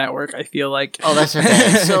people on the network, I feel like. Oh, that's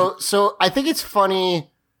okay. So I think it's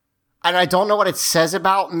funny, and I don't know what it says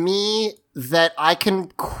about me, that I can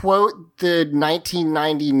quote the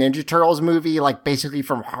 1990 Ninja Turtles movie, like, basically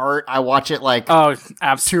from heart. I watch it, like,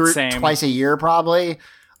 twice a year, probably.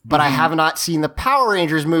 But I have not seen the Power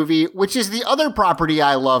Rangers movie, which is the other property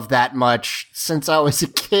I love that much since I was a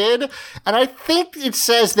kid. And I think it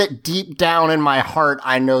says that deep down in my heart,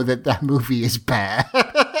 I know that movie is bad.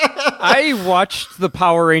 I watched the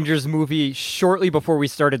Power Rangers movie shortly before we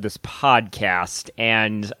started this podcast,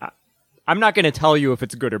 and I'm not going to tell you if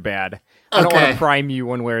it's good or bad. I don't want to prime you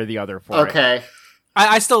one way or the other for it. Okay.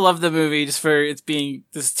 I still love the movie just for it being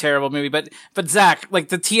this terrible movie, but Zach, like,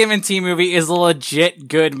 the TMNT movie is a legit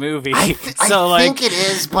good movie. I think it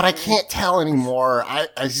is, but I can't tell anymore.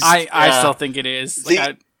 I still think it is.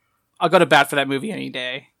 I'll go to bat for that movie any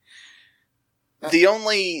day. The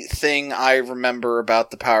only thing I remember about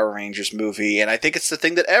the Power Rangers movie, and I think it's the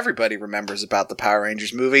thing that everybody remembers about the Power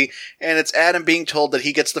Rangers movie, and it's Adam being told that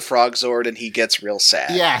he gets the Frog Zord and he gets real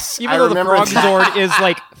sad. Yes, even though the Frog Zord is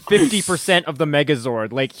like 50% of the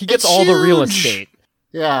Megazord, like he gets all the real estate.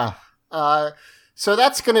 Yeah. So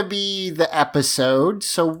that's going to be the episode.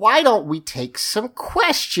 So why don't we take some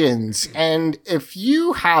questions? And if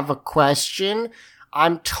you have a question,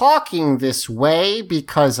 I'm talking this way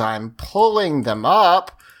because I'm pulling them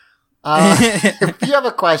up. If you have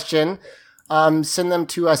a question, send them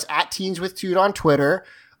to us at Teens with Tude on Twitter.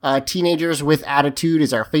 Teenagers with Attitude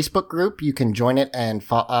is our Facebook group. You can join it and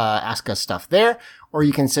ask us stuff there. Or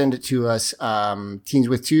you can send it to us,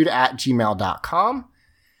 teenswithtude@gmail.com.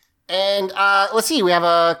 And let's see, we have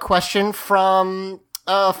a question from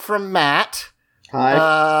Matt.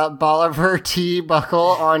 Hi. Bolivar T. Buckle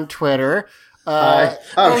on Twitter.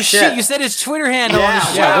 Shit! You said his Twitter handle.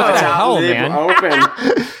 Yeah, what the hell, man? Open.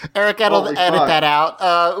 Eric, edit that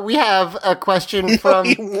out. We have a question from.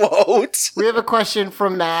 No, he won't. We have a question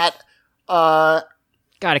from Matt. God,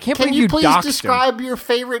 I can't believe you please doxed describe him. your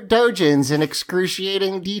favorite doujins in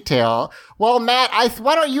excruciating detail? Well, Matt,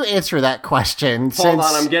 why don't you answer that question? Hold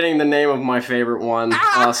on, I'm getting the name of my favorite one.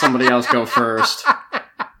 Somebody else go first.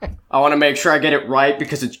 I want to make sure I get it right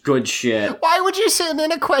because it's good shit. Why would you send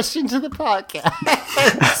in a question to the podcast?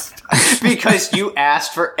 Because you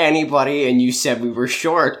asked for anybody and you said we were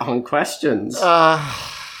short on questions.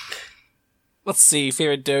 Let's see,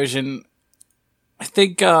 favorite Dojin. I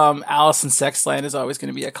think Alice in Sexland is always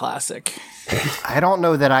going to be a classic. I don't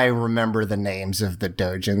know that I remember the names of the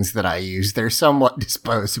Dojins that I use. They're somewhat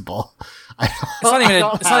disposable. That's not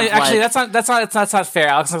fair.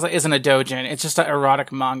 Alice in Sexland isn't a Dojin. It's just an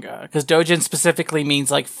erotic manga. Because Dojin specifically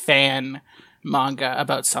means like fan manga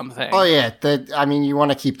about something. Oh yeah, you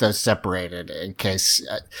want to keep those separated in case.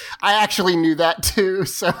 I actually knew that too,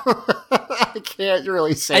 so I can't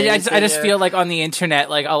really say. I just feel like on the internet,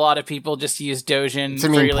 like a lot of people just use Dojin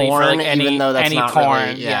freely porn, for like even though that's any not porn.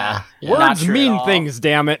 Really, yeah. Words mean things,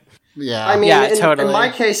 damn it. Yeah, I mean, totally. In my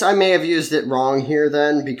case, I may have used it wrong here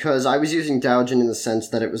then, because I was using Doujin in the sense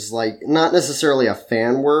that it was like not necessarily a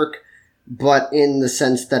fan work, but in the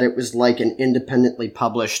sense that it was like an independently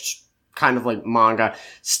published kind of like manga.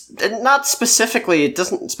 Not specifically, it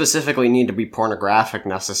doesn't specifically need to be pornographic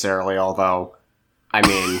necessarily, although, I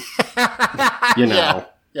mean, you know. Yeah.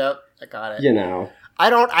 Yep, I got it. You know.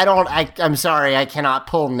 I'm sorry, I cannot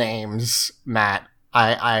pull names, Matt.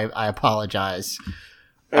 I apologize.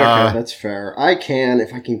 Okay, that's fair. I can,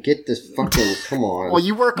 if I can get this fucking, come on. Well,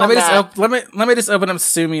 you work on that. Let me just open up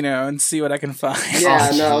Sumino and see what I can find.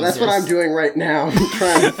 Yeah, that's what I'm doing right now. I'm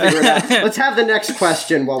trying to figure it out. Let's have the next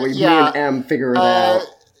question while me and M figure it out.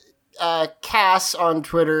 Cass on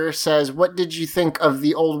Twitter says, what did you think of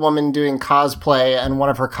the old woman doing cosplay? And one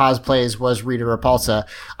of her cosplays was Rita Repulsa.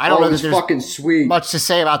 I don't know that there's fucking sweet. much to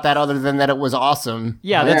say about that other than that it was awesome.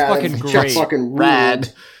 Yeah, that's fucking great. Fucking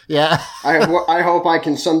rad. Yeah. I hope I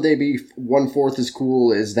can someday be 1/4 as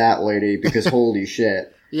cool as that lady, because holy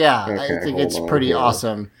shit. Yeah, Okay, I think it's pretty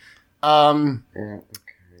awesome.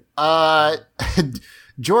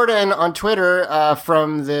 Jordan on Twitter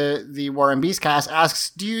from the War and Beast cast asks,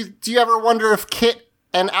 do you ever wonder if Kit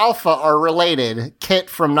and Alpha are related? Kit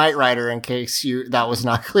from Knight Rider, in case that was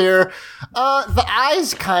not clear. The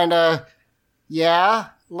eyes kinda, yeah,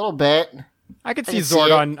 a little bit. I could see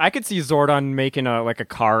Zordon. I could see Zordon making a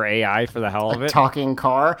car AI for the hell of it. Talking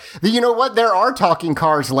car. You know what? There are talking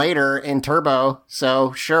cars later in Turbo,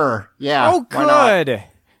 so sure, yeah. Oh, good.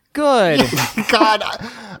 Good. God,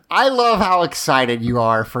 I love how excited you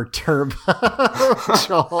are for Turbo,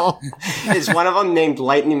 Joel. Is one of them named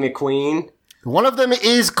Lightning McQueen? One of them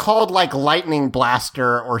is called like Lightning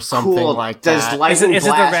Blaster or something like that. Is it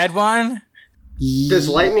the red one? Does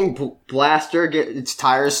Lightning Blaster get its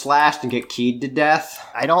tires slashed and get keyed to death?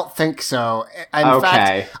 I don't think so. In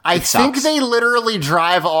fact, I think they literally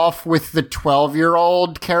drive off with the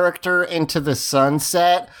 12-year-old character into the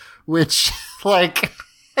sunset, which, like,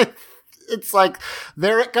 it's like,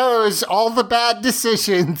 there it goes, all the bad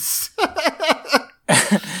decisions.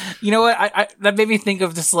 You know what? I that made me think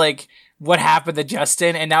of just, like, what happened to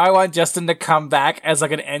Justin, and now I want Justin to come back as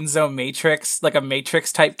like an Enzo Matrix, like a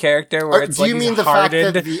Matrix type character, where it's do you mean the fact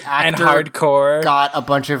that the actor and hardcore got a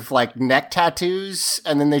bunch of like neck tattoos,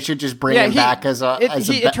 and then they should just bring him back as a?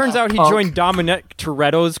 It turns out he joined Dominic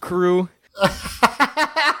Toretto's crew.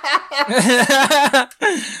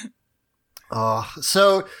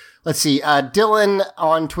 So let's see. Dylan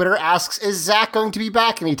on Twitter asks, "Is Zach going to be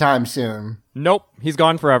back anytime soon?" Nope, he's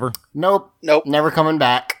gone forever. Nope, never coming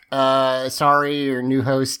back. Sorry, your new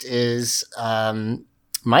host is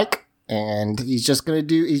Mike, and he's just gonna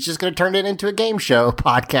turn it into a game show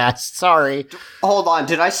podcast. Sorry. Hold on,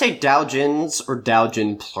 did I say Doujins or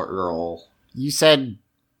Doujin plural? You said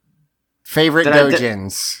favorite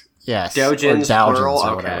Doujins. Yes. Doujins plural? Or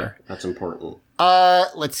okay, whatever. that's important.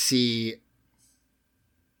 Let's see.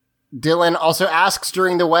 Dylan also asks,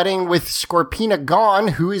 during the wedding with Scorpina gone,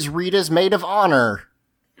 who is Rita's maid of honor?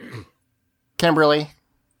 Kimberly.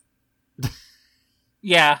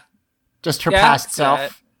 Yeah. Just her past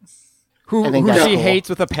self. Who she hates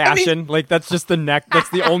with a passion. Like, that's just that's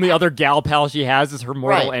the only other gal pal she has is her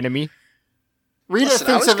mortal enemy. Rita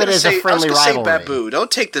thinks of it as a friendly rivalry. Say Babu. Don't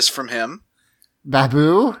take this from him.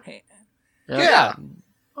 Babu? Yeah.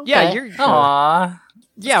 Okay. Yeah, you're... Aww.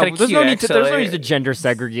 Yeah, there's no need to gender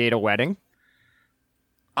segregate a wedding.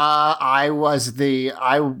 I was the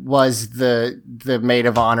maid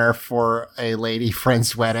of honor for a lady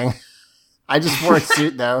friend's wedding. I just wore a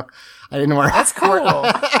suit though. I didn't wear. That's cool.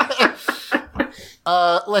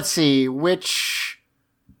 Let's see which.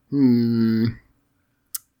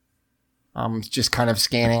 Just kind of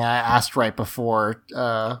scanning. I asked right before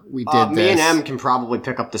we did this. Me and M can probably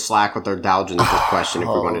pick up the slack with our Dalgins question if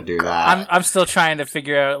we want to do that. I'm still trying to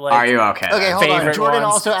figure out, like... Are you okay? Okay, hold on. Jordan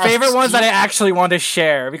also asks... Favorite ones that I actually want to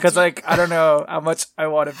share, because, like, I don't know how much I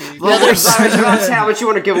want to be. Well, I was about to say how much you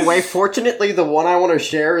want to give away. Fortunately, the one I want to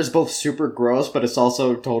share is both super gross, but it's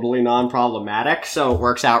also totally non-problematic, so it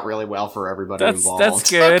works out really well for everybody involved. That's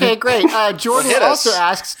good. Okay, great. Jordan also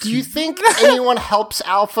asks, do you think anyone helps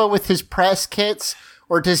Alpha with his press kits,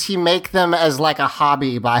 or does he make them as like a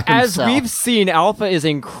hobby by himself? As we've seen, Alpha is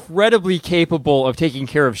incredibly capable of taking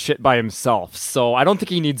care of shit by himself, so I don't think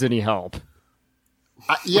he needs any help.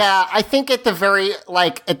 Yeah, I think at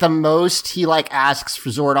the most, he like asks for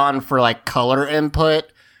Zordon for like color input,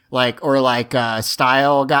 style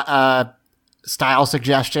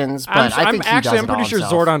suggestions. But I'm pretty sure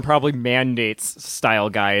Zordon probably mandates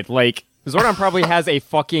style guide. Like Zordon probably has a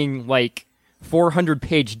fucking like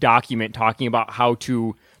 400-page document talking about how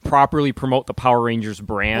to properly promote the Power Rangers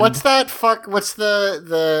brand. What's the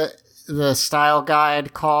style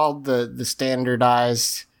guide called? The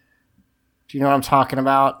standardized. Do you know what I'm talking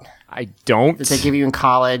about? I don't. That they give you in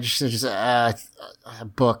college. There's a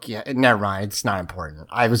book. Yeah, never mind. It's not important.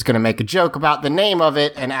 I was going to make a joke about the name of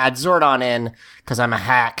it and add Zordon in because I'm a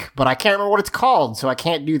hack, but I can't remember what it's called, so I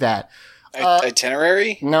can't do that.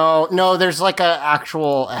 Itinerary? No. There's like a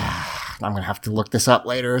actual. I'm going to have to look this up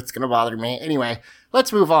later. It's going to bother me. Anyway,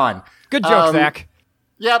 let's move on. Good joke, Zach.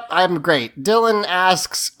 Yep, I'm great. Dylan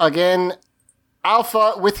asks again,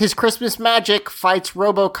 Alpha, with his Christmas magic, fights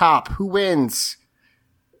RoboCop. Who wins?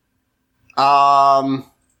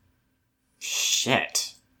 Shit.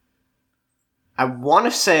 I want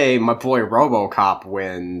to say my boy RoboCop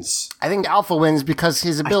wins. I think Alpha wins because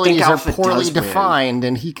his abilities are poorly defined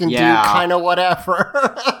and he can do kind of whatever.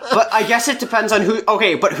 But I guess it depends on who...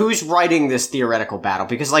 Okay, but who's writing this theoretical battle?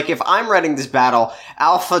 Because, like, if I'm writing this battle,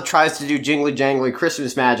 Alpha tries to do jingly jangly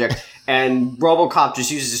Christmas magic, and RoboCop just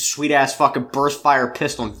uses a sweet-ass fucking burst fire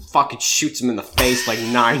pistol and fucking shoots him in the face like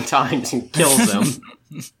 9 times and kills him.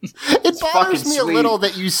 It bothers me a little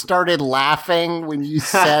that you started laughing when you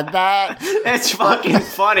said that. It's fucking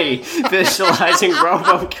funny visualizing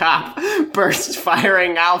RoboCop burst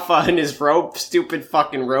firing Alpha in his stupid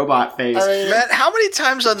fucking robot face. Matt, how many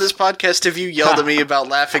times on this podcast have you yelled at me about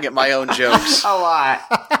laughing at my own jokes? A lot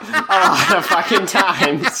of fucking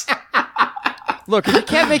times. Look, if you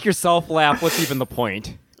can't make yourself laugh, what's even the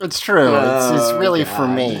point? It's true. It's really for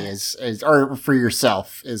me, or for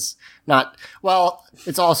yourself, is not. Well,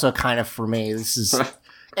 it's also kind of for me. This is.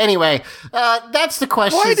 Anyway, that's the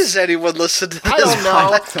question. Why does anyone listen to this? I don't know.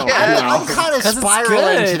 I'm kind of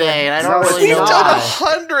spiraling today, and I don't really know why. We've done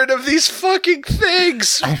 100 100 of these fucking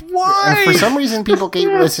things. Why? For some reason, people keep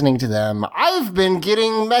listening to them. I've been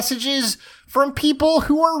getting messages from people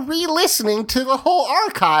who are re-listening to the whole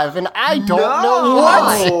archive, and I don't know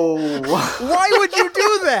why. Why would you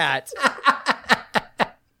do that?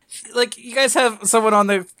 Like, you guys have someone on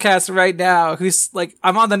the cast right now who's like,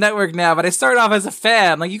 I'm on the network now, but I started off as a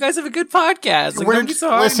fan. Like, you guys have a good podcast. Like, don't be so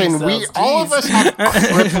hard on yourselves. All of us have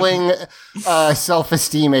crippling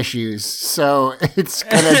self-esteem issues, so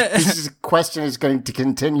this question is going to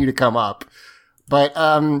continue to come up. But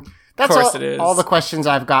that's all the questions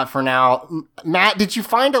I've got for now. Matt, did you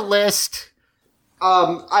find a list?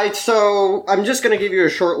 I'm just gonna give you a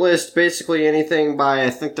short list, basically anything by,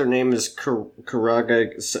 I think their name is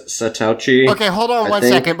Kuraga Satouchi. Okay, hold on one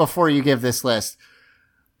second before you give this list.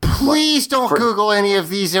 Please don't Google any of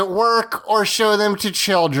these at work or show them to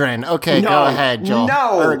children. Okay, go ahead, Joel.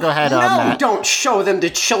 Go ahead, Matt. Don't show them to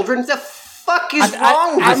children. The fuck is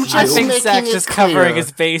wrong with you? I think Zach's just covering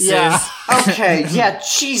his bases. Yeah. Okay, yeah,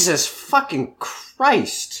 Jesus fucking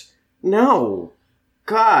Christ. No.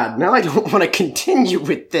 God, now I don't want to continue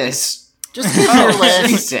with this. Just give your list.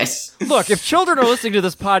 Jesus. Look, if children are listening to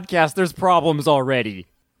this podcast, there's problems already.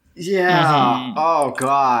 Yeah. Mm-hmm. Oh,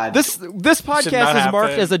 God. This podcast is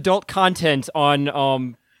marked as adult content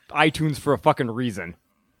on iTunes for a fucking reason.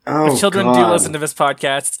 If children do listen to this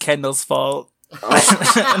podcast, it's Kendall's fault. Yeah,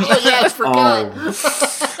 I forgot.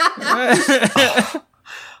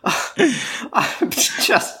 I'm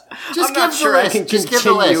not sure I can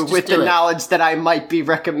continue with the knowledge that I might be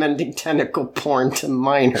recommending tentacle porn to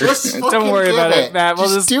minors. Don't worry about it, Matt. We'll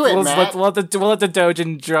just do it, Matt. We'll let the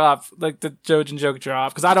Dojin drop, like the Dojin joke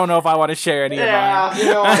drop, because I don't know if I want to share any of mine. You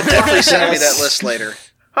know, definitely send me that list later.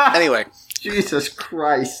 Anyway. Jesus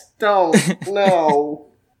Christ. Don't. No.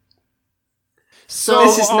 So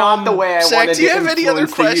this is not the way I wanted to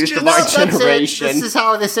influence the youth of our generation. This is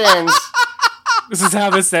how this ends. This is how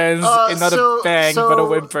this ends. Not a bang, but a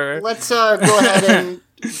whimper. Let's go ahead and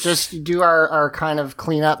just do our kind of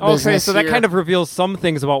cleanup Okay, business so that here. kind of reveals some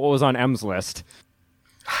things about what was on M's list.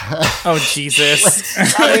 Oh, Jesus.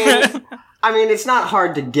 I mean, it's not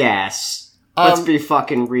hard to guess. Let's be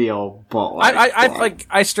fucking real, but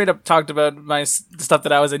I straight up talked about the stuff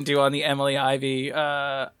that I was into on the Emily Ivy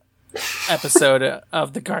episode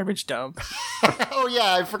of the Garbage Dump. Oh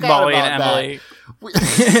yeah, I forgot Molly about and Emily.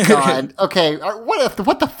 that. God. Okay,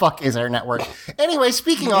 what the fuck is our network? Anyway,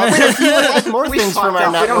 speaking of, if you would like more things from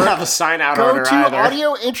our network, we don't have a sign out go order to either.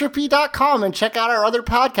 audioentropy.com and check out our other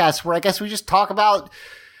podcasts where I guess we just talk about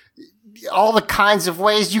all the kinds of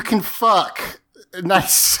ways you can fuck.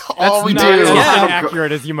 That's all we do. Not as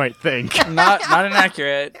inaccurate as you might think. Not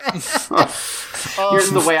inaccurate. Here's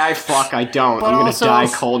the way I fuck. I don't. I'm gonna die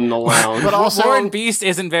cold and alone. But also, War and Beast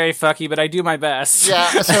isn't very fucky, but I do my best.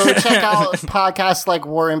 Yeah, so check out podcasts like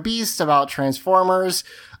War and Beast about Transformers.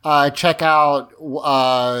 Check out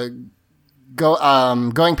Going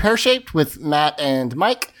Pear-Shaped with Matt and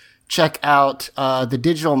Mike. Check out the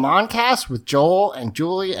Digital Moncast with Joel and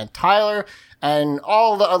Julie and Tyler. And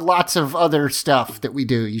all the lots of other stuff that we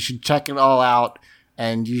do. You should check it all out,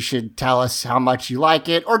 and you should tell us how much you like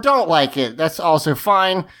it or don't like it. That's also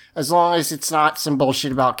fine, as long as it's not some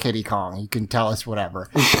bullshit about Kiddy Kong. You can tell us whatever.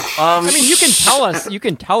 I mean, you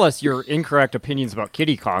can tell us your incorrect opinions about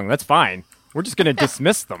Kiddy Kong. That's fine. We're just gonna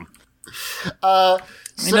dismiss them.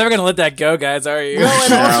 You're never gonna let that go, guys, are you?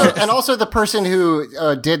 No, and also the person who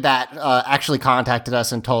did that actually contacted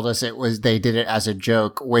us and told us they did it as a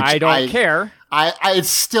joke, which I don't care. It's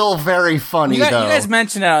still very funny though. You guys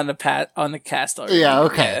mentioned it on the cast already. Yeah,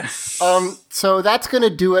 okay. Yeah. So that's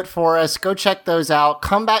gonna do it for us. Go check those out.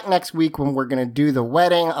 Come back next week when we're gonna do the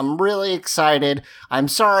wedding. I'm really excited. I'm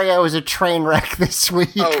sorry I was a train wreck this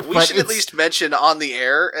week. Oh, we should at least mention on the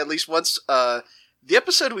air at least once. The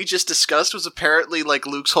episode we just discussed was apparently like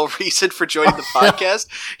Luke's whole reason for joining the podcast.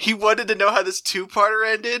 He wanted to know how this two-parter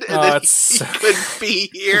ended, and then he couldn't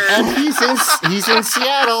be here. And he's in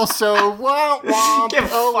Seattle, so womp womp.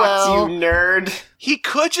 Oh well, you nerd. He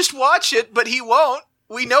could just watch it, but he won't.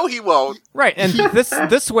 We know he won't. Right, and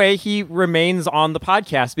this way he remains on the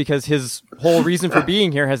podcast because his whole reason for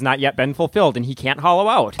being here has not yet been fulfilled, and he can't hollow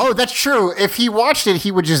out. Oh, that's true. If he watched it,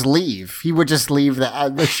 he would just leave. He would just leave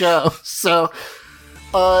the show. So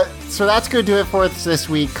that's going to do it for us this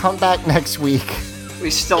week. Come back next week. We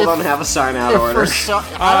still don't have a sign-out order.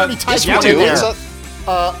 I already typed it in there.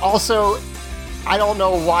 Also, I don't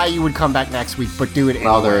know why you would come back next week, but do it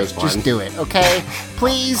anyway. Well, there is one. Just do it, okay?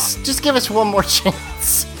 Please, just give us one more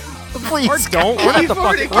chance. Please. Or don't. We're not the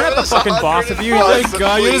fucking boss of you. Oh my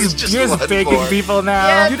God, you're just begging people now.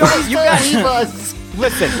 Yeah, you gotta leave us.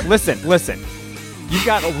 Listen. You've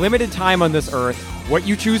got a limited time on this earth. What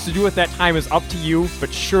you choose to do with that time is up to you,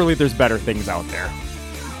 but surely there's better things out there.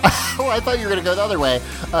 Oh, I thought you were going to go the other way.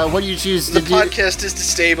 What do you choose to do? The podcast is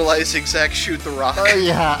destabilizing. Zach, shoot the rock. Oh,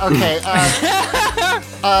 yeah. Okay.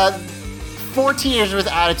 14 Years with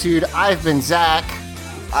Attitude. I've been Zach.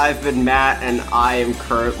 I've been Matt, and I am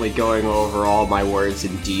currently going over all my words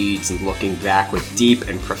and deeds and looking back with deep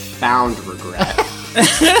and profound regret.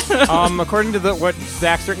 According to what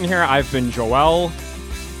Zach's written here, I've been Joel.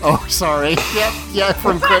 Oh, sorry. Yep,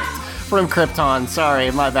 from Krypton. Sorry,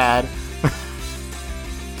 my bad.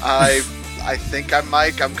 I think I'm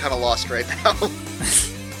Mike. I'm kind of lost right now.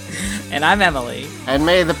 And I'm Emily. And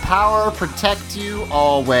may the power protect you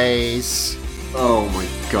always. Oh my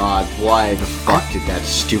God, why the fuck did that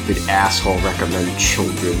stupid asshole recommend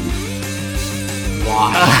children?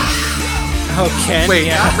 Why? Okay. Wait,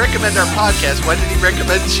 not recommend our podcast. Why did he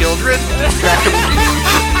recommend children?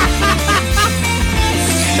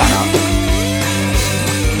 Shut up.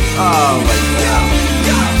 Oh my God.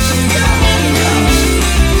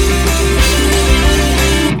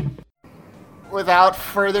 Without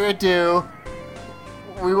further ado,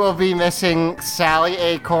 we will be missing Sally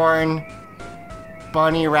Acorn,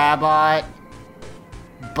 Bunny Rabbit,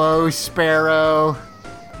 Bo Sparrow,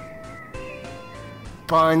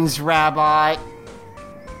 Buns Rabbit,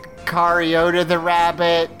 Cariota the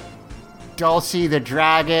Rabbit, Dulcie the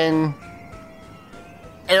Dragon,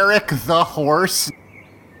 Eric the Horse.